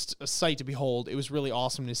just a sight to behold. It was really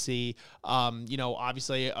awesome to see.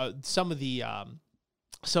 Obviously some of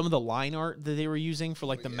the line art that they were using for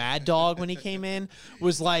like the Mad Dog when he came in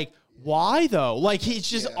was like, why though? Like, he's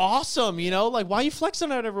just awesome, Like, why are you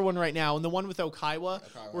flexing on everyone right now? And the one with Okaiwa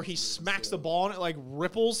where he smacks the ball and it like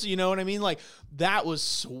ripples, you know what I mean? Like, that was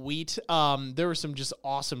sweet. There were some just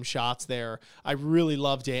awesome shots there. I really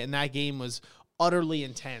loved it, and that game was utterly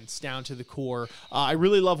intense down to the core. I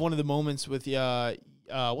really love one of the moments with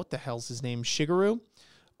what the hell's his name? Shigeru?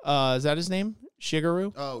 Is that his name?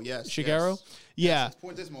 Shigeru? Oh, yes. Shigeru? Yes. Yeah. Let's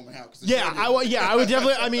point this moment out. I would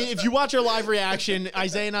definitely. I mean, if you watch our live reaction,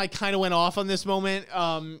 Isaiah and I kind of went off on this moment,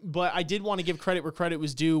 but I did want to give credit where credit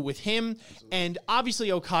was due with him. Absolutely. And obviously,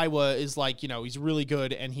 Okaiwa is like, he's really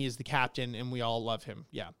good, and he is the captain, and we all love him.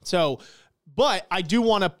 Yeah. So, but I do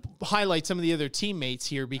want to highlight some of the other teammates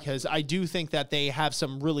here because I do think that they have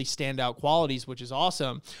some really standout qualities, which is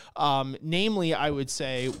awesome. Namely, I would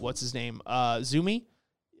say, what's his name? Zumi.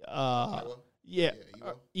 Yeah.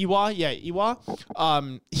 Iwa. Yeah, Iwa.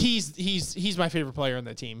 He's my favorite player on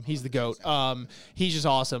that team. He's the GOAT. He's just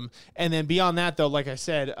awesome. And then beyond that, though, like I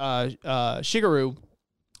said, Shigeru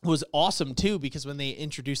was awesome too, because when they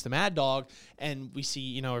introduced the Mad Dog and we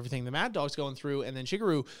see, everything the Mad Dog's going through, and then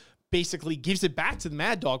Shigeru basically gives it back to the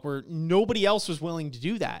Mad Dog where nobody else was willing to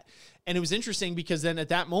do that. And it was interesting because then at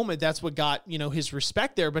that moment, that's what got, his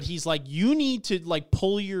respect there. But he's like, you need to like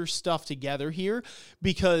pull your stuff together here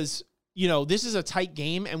because, this is a tight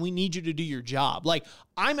game and we need you to do your job. Like,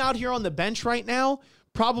 I'm out here on the bench right now,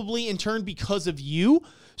 probably in turn because of you.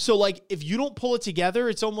 So like, if you don't pull it together,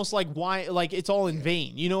 it's almost like why, like it's all in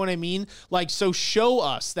vain. You know what I mean? Like, so show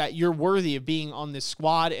us that you're worthy of being on this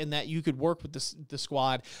squad and that you could work with the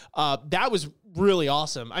squad. That was really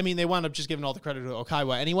awesome. I mean, they wound up just giving all the credit to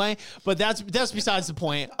Okaiwa anyway, but that's besides the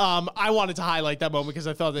point. I wanted to highlight that moment because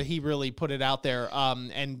I thought that he really put it out there.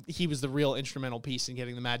 And he was the real instrumental piece in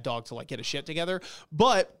getting the Mad Dog to like get a shit together.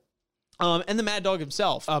 But and the Mad Dog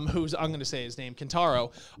himself, who's, I'm going to say his name,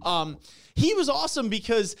 Kentaro, he was awesome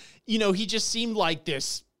because, he just seemed like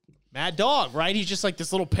this Mad Dog, right? He's just like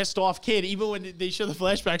this little pissed off kid. Even when they show the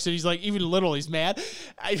flashbacks and he's like, even little, he's mad.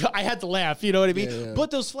 I had to laugh, you know what I mean? Yeah.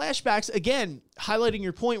 But those flashbacks, again, highlighting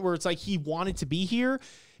your point where it's like he wanted to be here.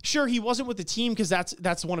 Sure, he wasn't with the team because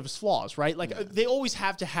that's one of his flaws, right? Like, they always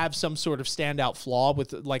have to have some sort of standout flaw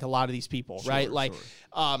with, like, a lot of these people, right? Like,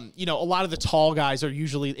 a lot of the tall guys are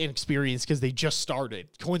usually inexperienced because they just started,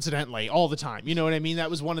 coincidentally, all the time. You know what I mean? That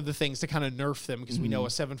was one of the things to kind of nerf them because we know a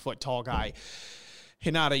 7-foot tall guy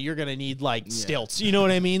Hinata, you're gonna need like stilts. You know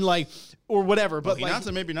what I mean? Like, or whatever. But Hinata,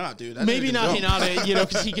 like, maybe not, dude. That maybe not jump. Hinata, you know,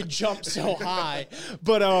 because he can jump so high.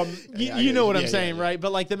 But you know what I'm saying, right?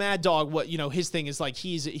 But like the Mad Dog, what, you know, his thing is like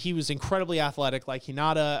he was incredibly athletic, like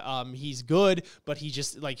Hinata. He's good, but he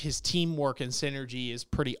just like his teamwork and synergy is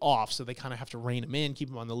pretty off. So they kind of have to rein him in, keep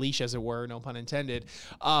him on the leash, as it were, no pun intended.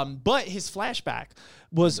 But his flashback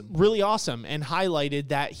was really awesome and highlighted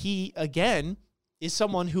that he again is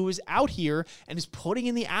someone who is out here and is putting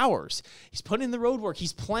in the hours. He's putting in the road work.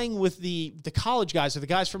 He's playing with the college guys or the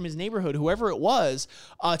guys from his neighborhood, whoever it was,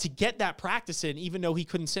 to get that practice in, even though he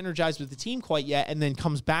couldn't synergize with the team quite yet, and then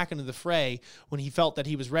comes back into the fray when he felt that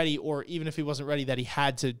he was ready, or even if he wasn't ready, that he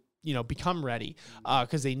had to, you know, become ready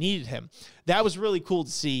because they needed him. That was really cool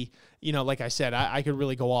to see. You know, like I said, I could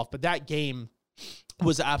really go off, but that game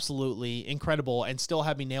was absolutely incredible and still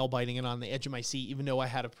had me nail biting and on the edge of my seat, even though I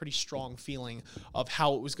had a pretty strong feeling of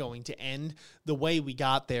how it was going to end. The way we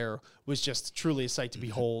got there was just truly a sight to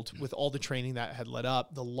behold, with all the training that had led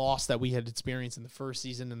up, the loss that we had experienced in the first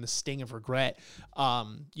season, and the sting of regret.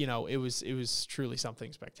 You know, it was truly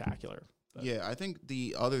something spectacular. But. Yeah, I think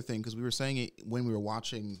the other thing, because we were saying it when we were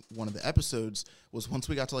watching one of the episodes, was once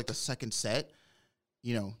we got to like the second set,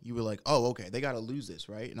 you know, you were like, oh, okay, they got to lose this,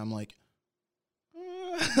 right? And I'm like,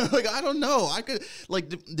 like, I don't know. I could,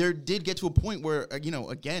 like, there did get to a point where, you know,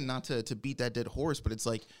 again, not to beat that dead horse, but it's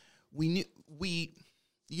like we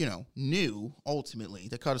knew ultimately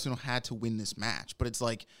that Karasuno had to win this match. But it's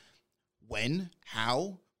like, when,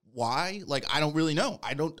 how, why? Like, I don't really know.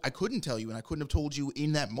 I couldn't tell you, and I couldn't have told you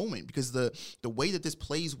in that moment, because the way that this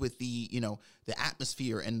plays with the, you know, the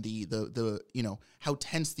atmosphere and the you know, how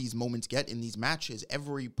tense these moments get in these matches,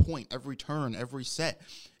 every point, every turn, every set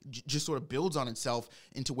just sort of builds on itself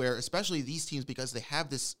into where, especially these teams, because they have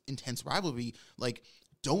this intense rivalry, like,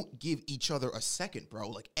 don't give each other a second, bro.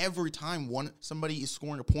 Like, every time somebody is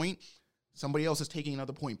scoring a point, somebody else is taking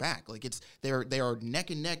another point back. Like, they are neck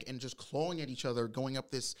and neck and just clawing at each other, going up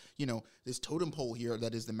this, you know, this totem pole here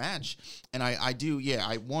that is the match. And I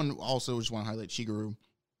also just want to highlight Shigeru.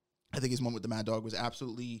 I think his moment with the Mad Dog was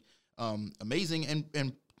absolutely amazing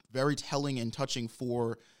and very telling and touching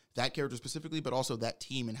for that character specifically, but also that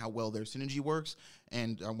team and how well their synergy works.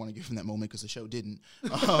 And I want to give him that moment because the show didn't.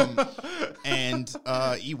 And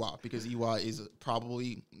Iwa, because Iwa is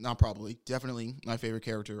definitely my favorite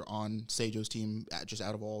character on Seijo's team, just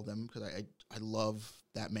out of all of them, because I love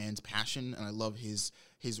that man's passion, and I love his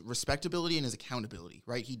respectability and his accountability,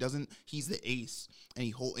 right? He's the ace, and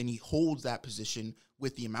he holds that position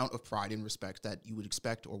with the amount of pride and respect that you would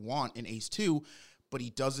expect or want in Ace 2, but he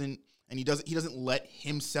doesn't let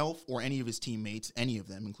himself or any of his teammates, any of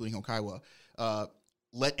them, including Hokaiwa,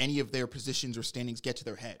 let any of their positions or standings get to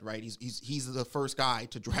their head, right? He's the first guy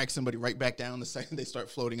to drag somebody right back down the second they start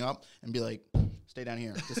floating up and be like, stay down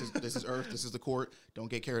here. This is Earth. This is the court. Don't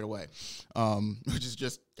get carried away. Which is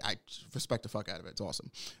just, I respect the fuck out of it. It's awesome.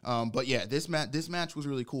 But yeah, this match was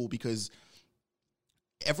really cool because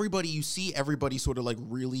everybody sort of like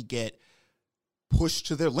really get pushed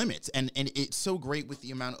to their limits, and it's so great with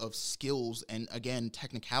the amount of skills and, again,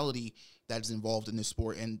 technicality that is involved in this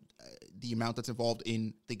sport, and the amount that's involved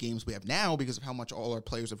in the games we have now because of how much all our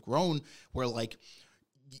players have grown, where like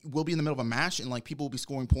we'll be in the middle of a match and like people will be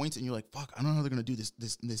scoring points and you're like, fuck, I don't know how they're gonna do this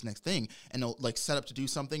next thing, and they'll like set up to do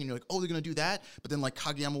something and you're like, oh, they're gonna do that, but then like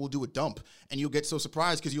Kageyama will do a dump and you'll get so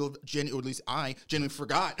surprised because or at least I genuinely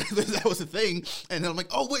forgot that was a thing, and then I'm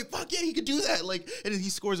like, oh wait, fuck yeah, he could do that, like, and he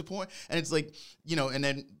scores a point, and it's like, you know, and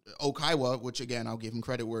then Okaiwa, which again I'll give him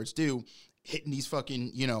credit where it's due, hitting these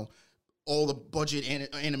fucking, you know, all the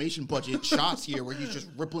budget animation budget shots here where he's just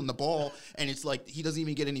rippling the ball, and it's like he doesn't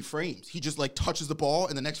even get any frames. He just like touches the ball,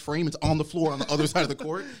 and the next frame it's on the floor on the other side of the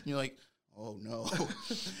court. And you're like, oh no.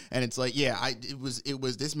 And it's like, yeah, it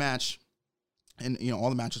was this match, and you know,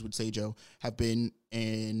 all the matches with Seijo have been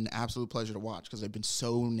an absolute pleasure to watch because they've been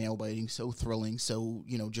so nail biting, so thrilling, so,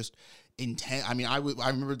 you know, just intense. I mean, I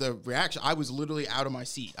remember the reaction. I was literally out of my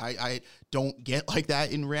seat. I don't get like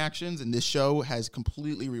that in reactions, and this show has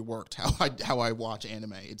completely reworked how I watch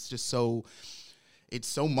anime. It's just so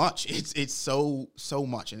much. It's so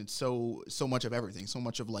much, and it's so much of everything. So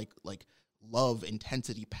much of like love,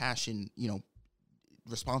 intensity, passion, you know,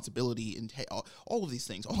 responsibility, and all of these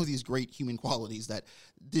things, all of these great human qualities that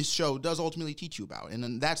this show does ultimately teach you about. And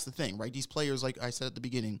then that's the thing, right? These players, like I said at the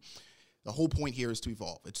beginning, the whole point here is to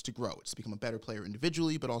evolve. It's to grow. It's to become a better player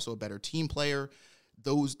individually, but also a better team player.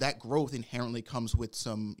 That growth inherently comes with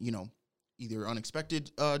some, you know, either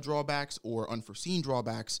unexpected drawbacks or unforeseen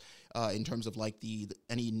drawbacks in terms of like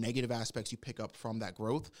any negative aspects you pick up from that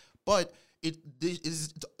growth. But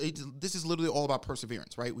this is literally all about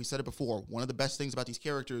perseverance, right? We said it before. One of the best things about these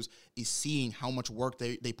characters is seeing how much work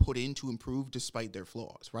they put in to improve despite their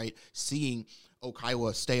flaws, right? Seeing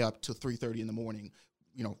Okaiwa stay up till 3:30 in the morning,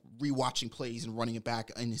 rewatching plays and running it back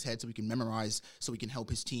in his head so he can memorize, so he can help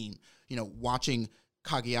his team. Watching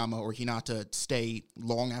Kageyama or Hinata stay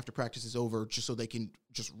long after practice is over just so they can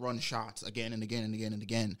just run shots again and again and again and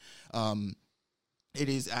again. It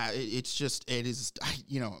is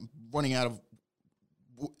running out of,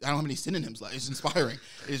 I don't have any synonyms. It's inspiring.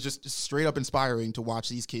 It's just straight up inspiring to watch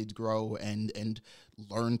these kids grow and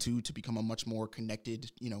learn to become a much more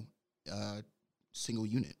connected, single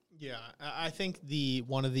unit. Yeah, I think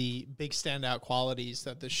one of the big standout qualities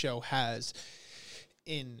that the show has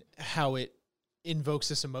in how it invokes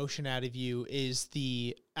this emotion out of you is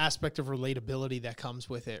the aspect of relatability that comes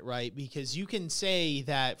with it, right? Because you can say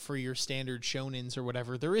that for your standard shonens or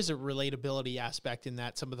whatever, there is a relatability aspect in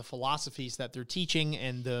that some of the philosophies that they're teaching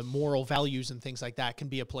and the moral values and things like that can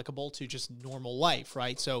be applicable to just normal life,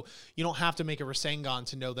 right? So you don't have to make a Rasengan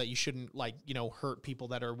to know that you shouldn't hurt people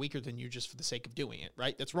that are weaker than you just for the sake of doing it,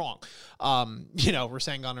 right? That's wrong.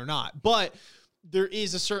 Rasengan or not. But there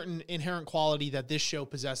is a certain inherent quality that this show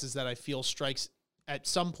possesses that I feel strikes at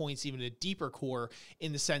some points even a deeper core,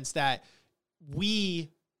 in the sense that we,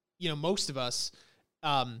 most of us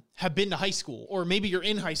have been to high school, or maybe you're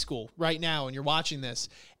in high school right now and you're watching this,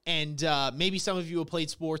 and maybe some of you have played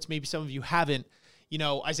sports, maybe some of you haven't.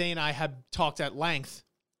 Isaiah and I have talked at length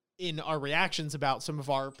in our reactions about some of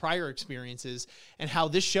our prior experiences and how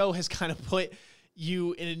this show has kind of put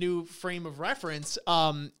you in a new frame of reference.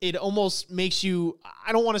 It almost makes you,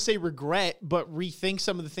 I don't want to say regret, but rethink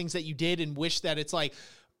some of the things that you did and wish that it's like,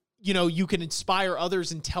 you can inspire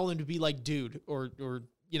others and tell them to be like, dude, or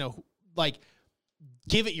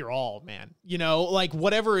give it your all, man.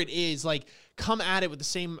 Whatever it is, come at it with the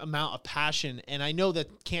same amount of passion. And I know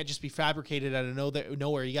that can't just be fabricated out of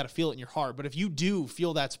nowhere. You got to feel it in your heart. But if you do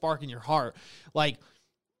feel that spark in your heart,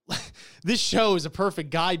 this show is a perfect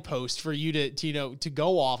guidepost for you to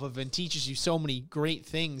go off of, and teaches you so many great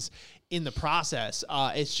things in the process.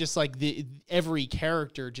 It's just like every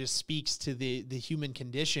character just speaks to the human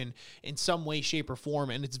condition in some way, shape, or form.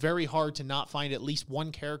 And it's very hard to not find at least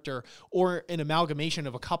one character or an amalgamation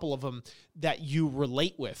of a couple of them that you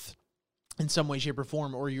relate with in some way, shape, or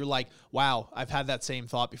form. Or you're like, wow, I've had that same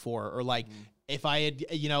thought before. Or if I had,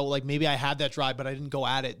 maybe I had that drive, but I didn't go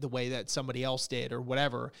at it the way that somebody else did or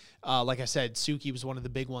whatever. Like I said, Suki was one of the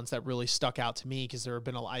big ones that really stuck out to me, because there have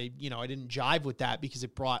been I didn't jive with that because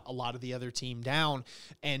it brought a lot of the other team down.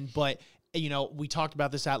 But we talked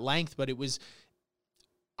about this at length, but it was,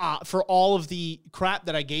 for all of the crap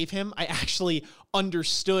that I gave him, I actually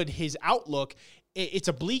understood his outlook. It's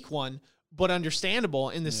a bleak one, but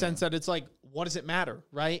understandable in the sense that it's like, what does it matter,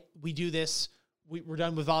 right? We do this. We're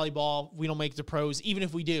done with volleyball. We don't make the pros. Even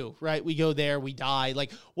if we do, right? We go there, we die.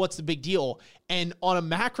 What's the big deal? And on a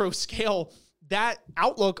macro scale, that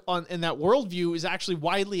outlook and that worldview is actually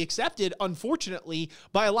widely accepted, unfortunately,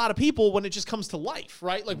 by a lot of people when it just comes to life,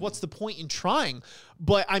 right? What's the point in trying?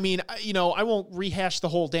 But I mean, I won't rehash the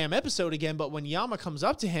whole damn episode again, but when Yama comes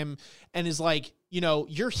up to him and is like,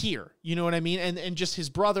 you're here, you know what I mean? And just his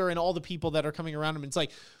brother and all the people that are coming around him, it's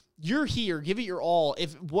like, you're here, give it your all.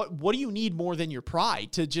 What do you need more than your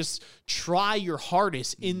pride? To just try your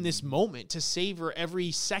hardest in this moment, to savor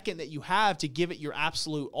every second that you have, to give it your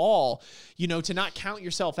absolute all, to not count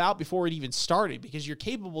yourself out before it even started, because you're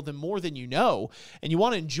capable of more than you know. And you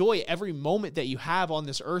want to enjoy every moment that you have on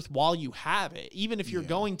this earth while you have it. Even if you're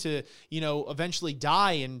going to, eventually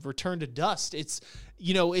die and return to dust,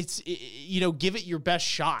 give it your best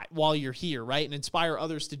shot while you're here, right? And inspire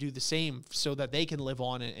others to do the same so that they can live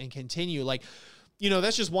on and continue.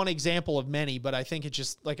 That's just one example of many, but I think it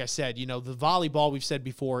just, like I said, the volleyball, we've said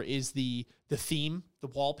before, is the theme, the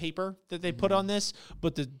wallpaper that they put on this,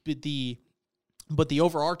 but the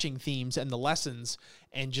overarching themes and the lessons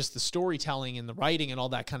and just the storytelling and the writing and all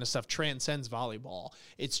that kind of stuff transcends volleyball.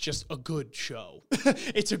 It's just a good show.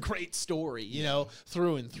 It's a great story,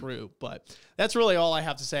 through and through. But that's really all I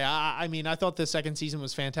have to say. I mean, I thought the second season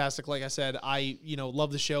was fantastic. Like I said, I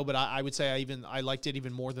love the show, but I would say I liked it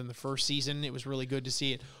even more than the first season. It was really good to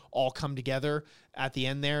see it all come together at the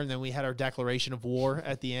end there. And then we had our declaration of war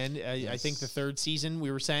at the end. I think the third season,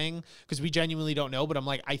 we were saying, because we genuinely don't know, but I'm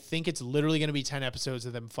like, I think it's literally going to be 10 episodes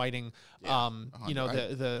of them fighting,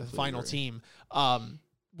 the final team,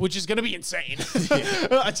 which is going to be insane.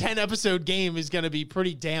 A 10 episode game is going to be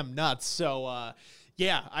pretty damn nuts. So, I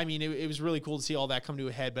mean, it was really cool to see all that come to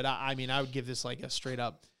a head, but I mean, I would give this a straight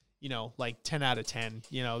up, 10 out of 10,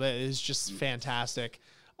 that is just fantastic,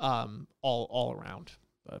 all around.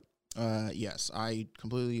 But Yes, I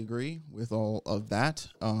completely agree with all of that.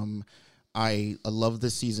 I love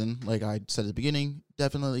this season. Like I said at the beginning,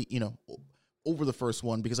 definitely, over the first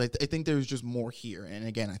one because I think there's just more here. And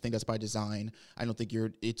again, I think that's by design. I don't think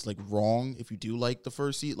it's like wrong if you do like the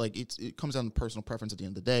first season. Like it comes down to personal preference at the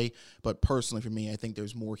end of the day. But personally for me, I think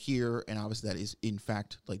there's more here. And obviously that is in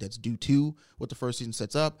fact, like that's due to what the first season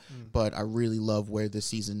sets up. But I really love where this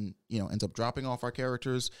season, ends up dropping off our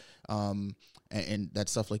characters. And that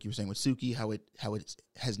stuff like you were saying with Suki, how it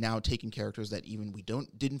has now taken characters that even we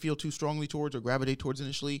didn't feel too strongly towards or gravitate towards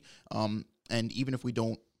initially. And even if we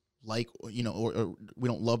don't like, or we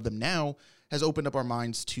don't love them now, has opened up our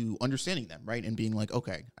minds to understanding them, right? And being like,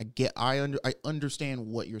 okay, I understand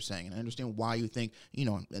what you're saying, and I understand why you think,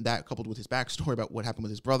 and that coupled with his backstory about what happened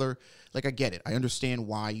with his brother, like I get it. I understand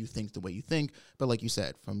why you think the way you think, but like you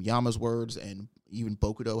said, from Yama's words, and even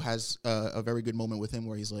Bokuto has a very good moment with him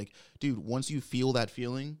where he's like, dude, once you feel that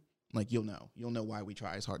feeling, like you'll know why we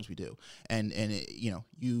try as hard as we do, and it,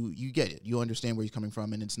 you get it, you understand where he's coming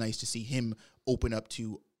from, and it's nice to see him open up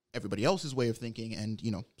to everybody else's way of thinking and,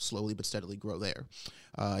 slowly but steadily grow there.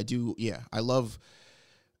 I love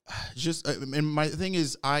just, and my thing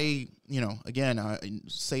is, again, I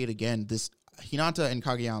say it again, this Hinata and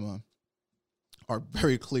Kageyama are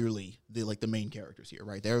very clearly the main characters here,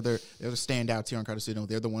 right? They're the standouts here on Karasuno.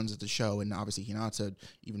 They're the ones at the show, and obviously Hinata,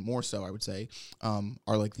 even more so, I would say,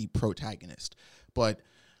 are like the protagonist. But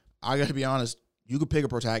I got to be honest, you could pick a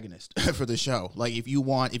protagonist for the show. Like if you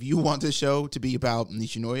want this show to be about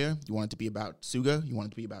Nishinoya, you want it to be about Suga, you want it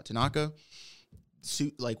to be about Tanaka,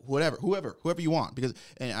 like whoever you want. Because,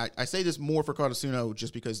 and I say this more for Karasuno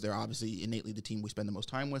just because they're obviously innately the team we spend the most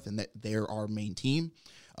time with, and that they're our main team.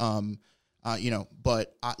 But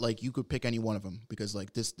like you could pick any one of them because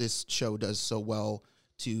like this show does so well.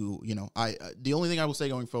 The only thing I will say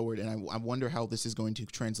going forward, and I wonder how this is going to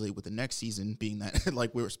translate with the next season, being that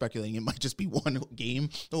like we were speculating it might just be one game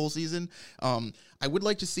the whole season. I would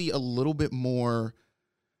like to see a little bit more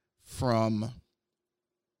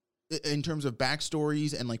in terms of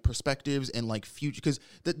backstories and like perspectives and like future, because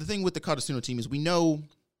the thing with the Karasuno team is we know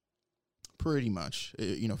pretty much,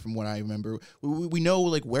 from what I remember, we know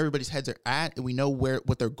like where everybody's heads are at, and we know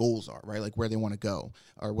what their goals are, right? Like where they want to go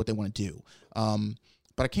or what they want to do.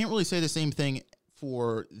 But I can't really say the same thing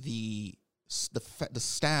for the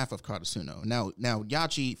staff of Karasuno. Now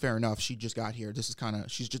Yachi, fair enough. She just got here. This is going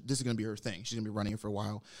to be her thing. She's going to be running it for a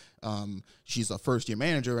while. She's a first year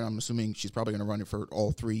manager, and I'm assuming she's probably going to run it for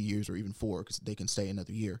all 3 years or even 4 because they can stay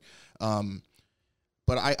another year.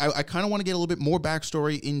 But I kind of want to get a little bit more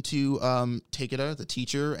backstory into Takeda, the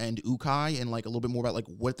teacher, and Ukai, and like a little bit more about like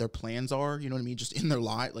what their plans are. You know what I mean? Just in their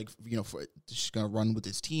life, like she's gonna run with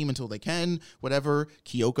this team until they can, whatever.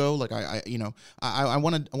 Kyoko, like I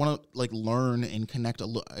want to like learn and connect a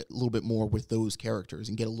little bit more with those characters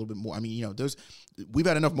and get a little bit more. I mean, we've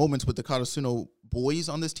had enough moments with the Karasuno boys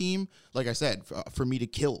on this team, like I said, for me to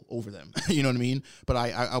kill over them. You know what I mean? But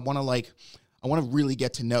I want to really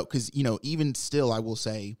get to know, because, even still, I would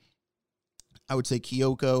say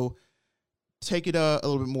Kyoko, take it a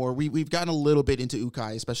little bit more. We've gotten a little bit into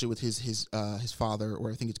Ukai, especially with his father,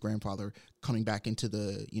 or I think his grandfather, coming back into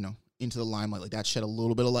the limelight. Like that shed a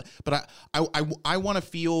little bit of light. But I want to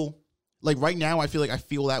feel like right now I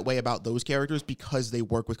feel that way about those characters because they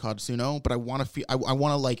work with Karasuno, but I want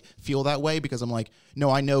to feel that way because I'm like,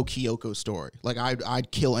 no, I know Kyoko's story. Like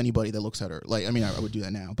I'd kill anybody that looks at her. Like, I mean, I would do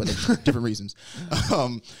that now, but different reasons.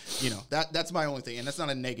 That's my only thing. And that's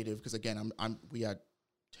not a negative because again, we had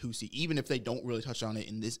Husi, even if they don't really touch on it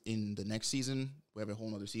in the next season, we have a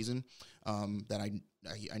whole other season, that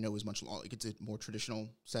I know is much longer. It's a more traditional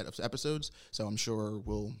set of episodes. So I'm sure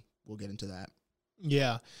we'll get into that.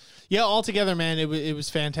 Yeah. Altogether, man, it was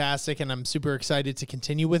fantastic, and I'm super excited to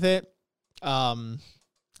continue with it. And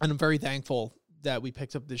I'm very thankful that we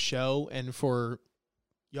picked up this show, and for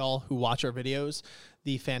y'all who watch our videos,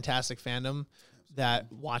 the fantastic fandom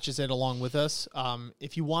that watches it along with us.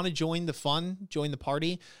 If you want to join the fun, join the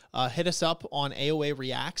party, hit us up on AOA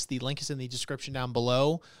Reacts. The link is in the description down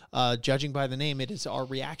below. Judging by the name, it is our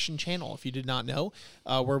reaction channel, if you did not know,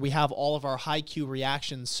 where we have all of our Haikyuu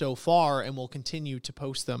reactions so far, and we'll continue to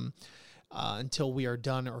post them until we are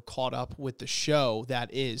done or caught up with the show,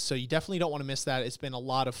 that is. So you definitely don't want to miss that. It's been a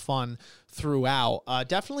lot of fun throughout.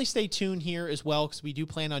 Definitely stay tuned here as well, because we do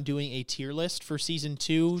plan on doing a tier list for Season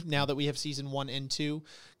 2, now that we have Season 1 and 2,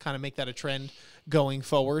 kind of make that a trend going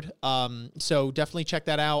forward. So definitely check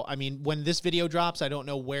that out. I mean, when this video drops, I don't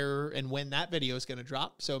know where and when that video is going to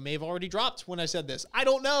drop, so it may have already dropped when I said this. I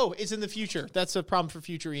don't know. It's in the future. That's a problem for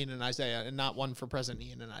future Ian and Isaiah, and not one for present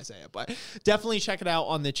Ian and Isaiah. But definitely check it out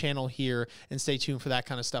on the channel here. sure and stay tuned for that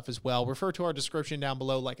kind of stuff as well. Refer to our description down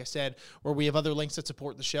below, like I said, where we have other links that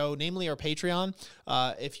support the show, namely our Patreon.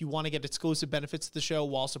 If you want to get exclusive benefits to the show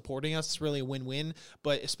while supporting us, it's really a win-win,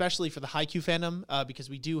 but especially for the Haikyuu fandom, because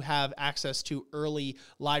we do have access to early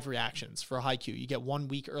live reactions for Haikyuu. You get 1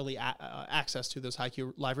 week early access to those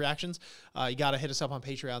Haikyuu live reactions. You got to hit us up on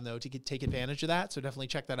Patreon, though, to take advantage of that, so definitely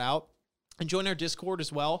check that out. And join our Discord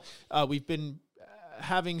as well. We've been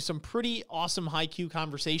having some pretty awesome Haikyuu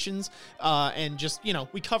conversations, and just, you know,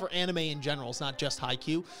 we cover anime in general. It's not just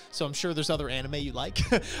Haikyuu, so I'm sure there's other anime you like.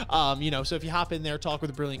 You know, so if you hop in there, talk with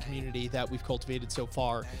the brilliant community that we've cultivated so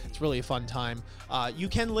far, it's really a fun time. You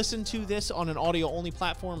can listen to this on an audio-only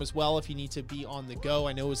platform as well if you need to be on the go.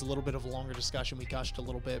 I know it was a little bit of a longer discussion. We gushed a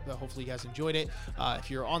little bit, but hopefully you guys enjoyed it. If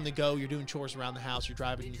you're on the go, you're doing chores around the house, you're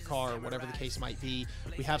driving in your car, or whatever the case might be,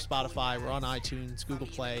 we have Spotify, we're on iTunes, Google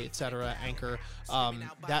Play, etc., Anchor.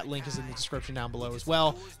 That link is in the description down below as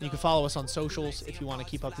well. And you can follow us on socials if you want to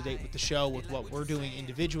keep up to date with the show, with what we're doing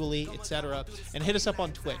individually, etc. And hit us up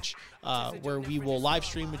on Twitch, where we will live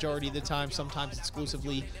stream majority of the time, sometimes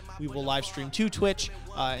exclusively. We will live stream to Twitch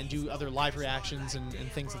and do other live reactions and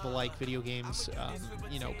things of the like, video games,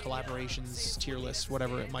 you know, collaborations, tier lists,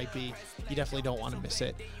 whatever it might be. You definitely don't want to miss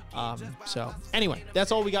it. So anyway,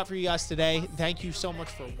 that's all we got for you guys today. Thank you so much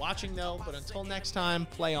for watching, though. But until next time,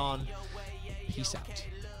 play on. Peace out.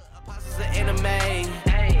 Apostles of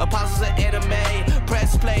anime, apostles of anime.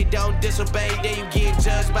 Press play, don't disobey. Then you get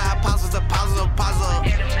judged by apostles of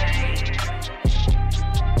anime.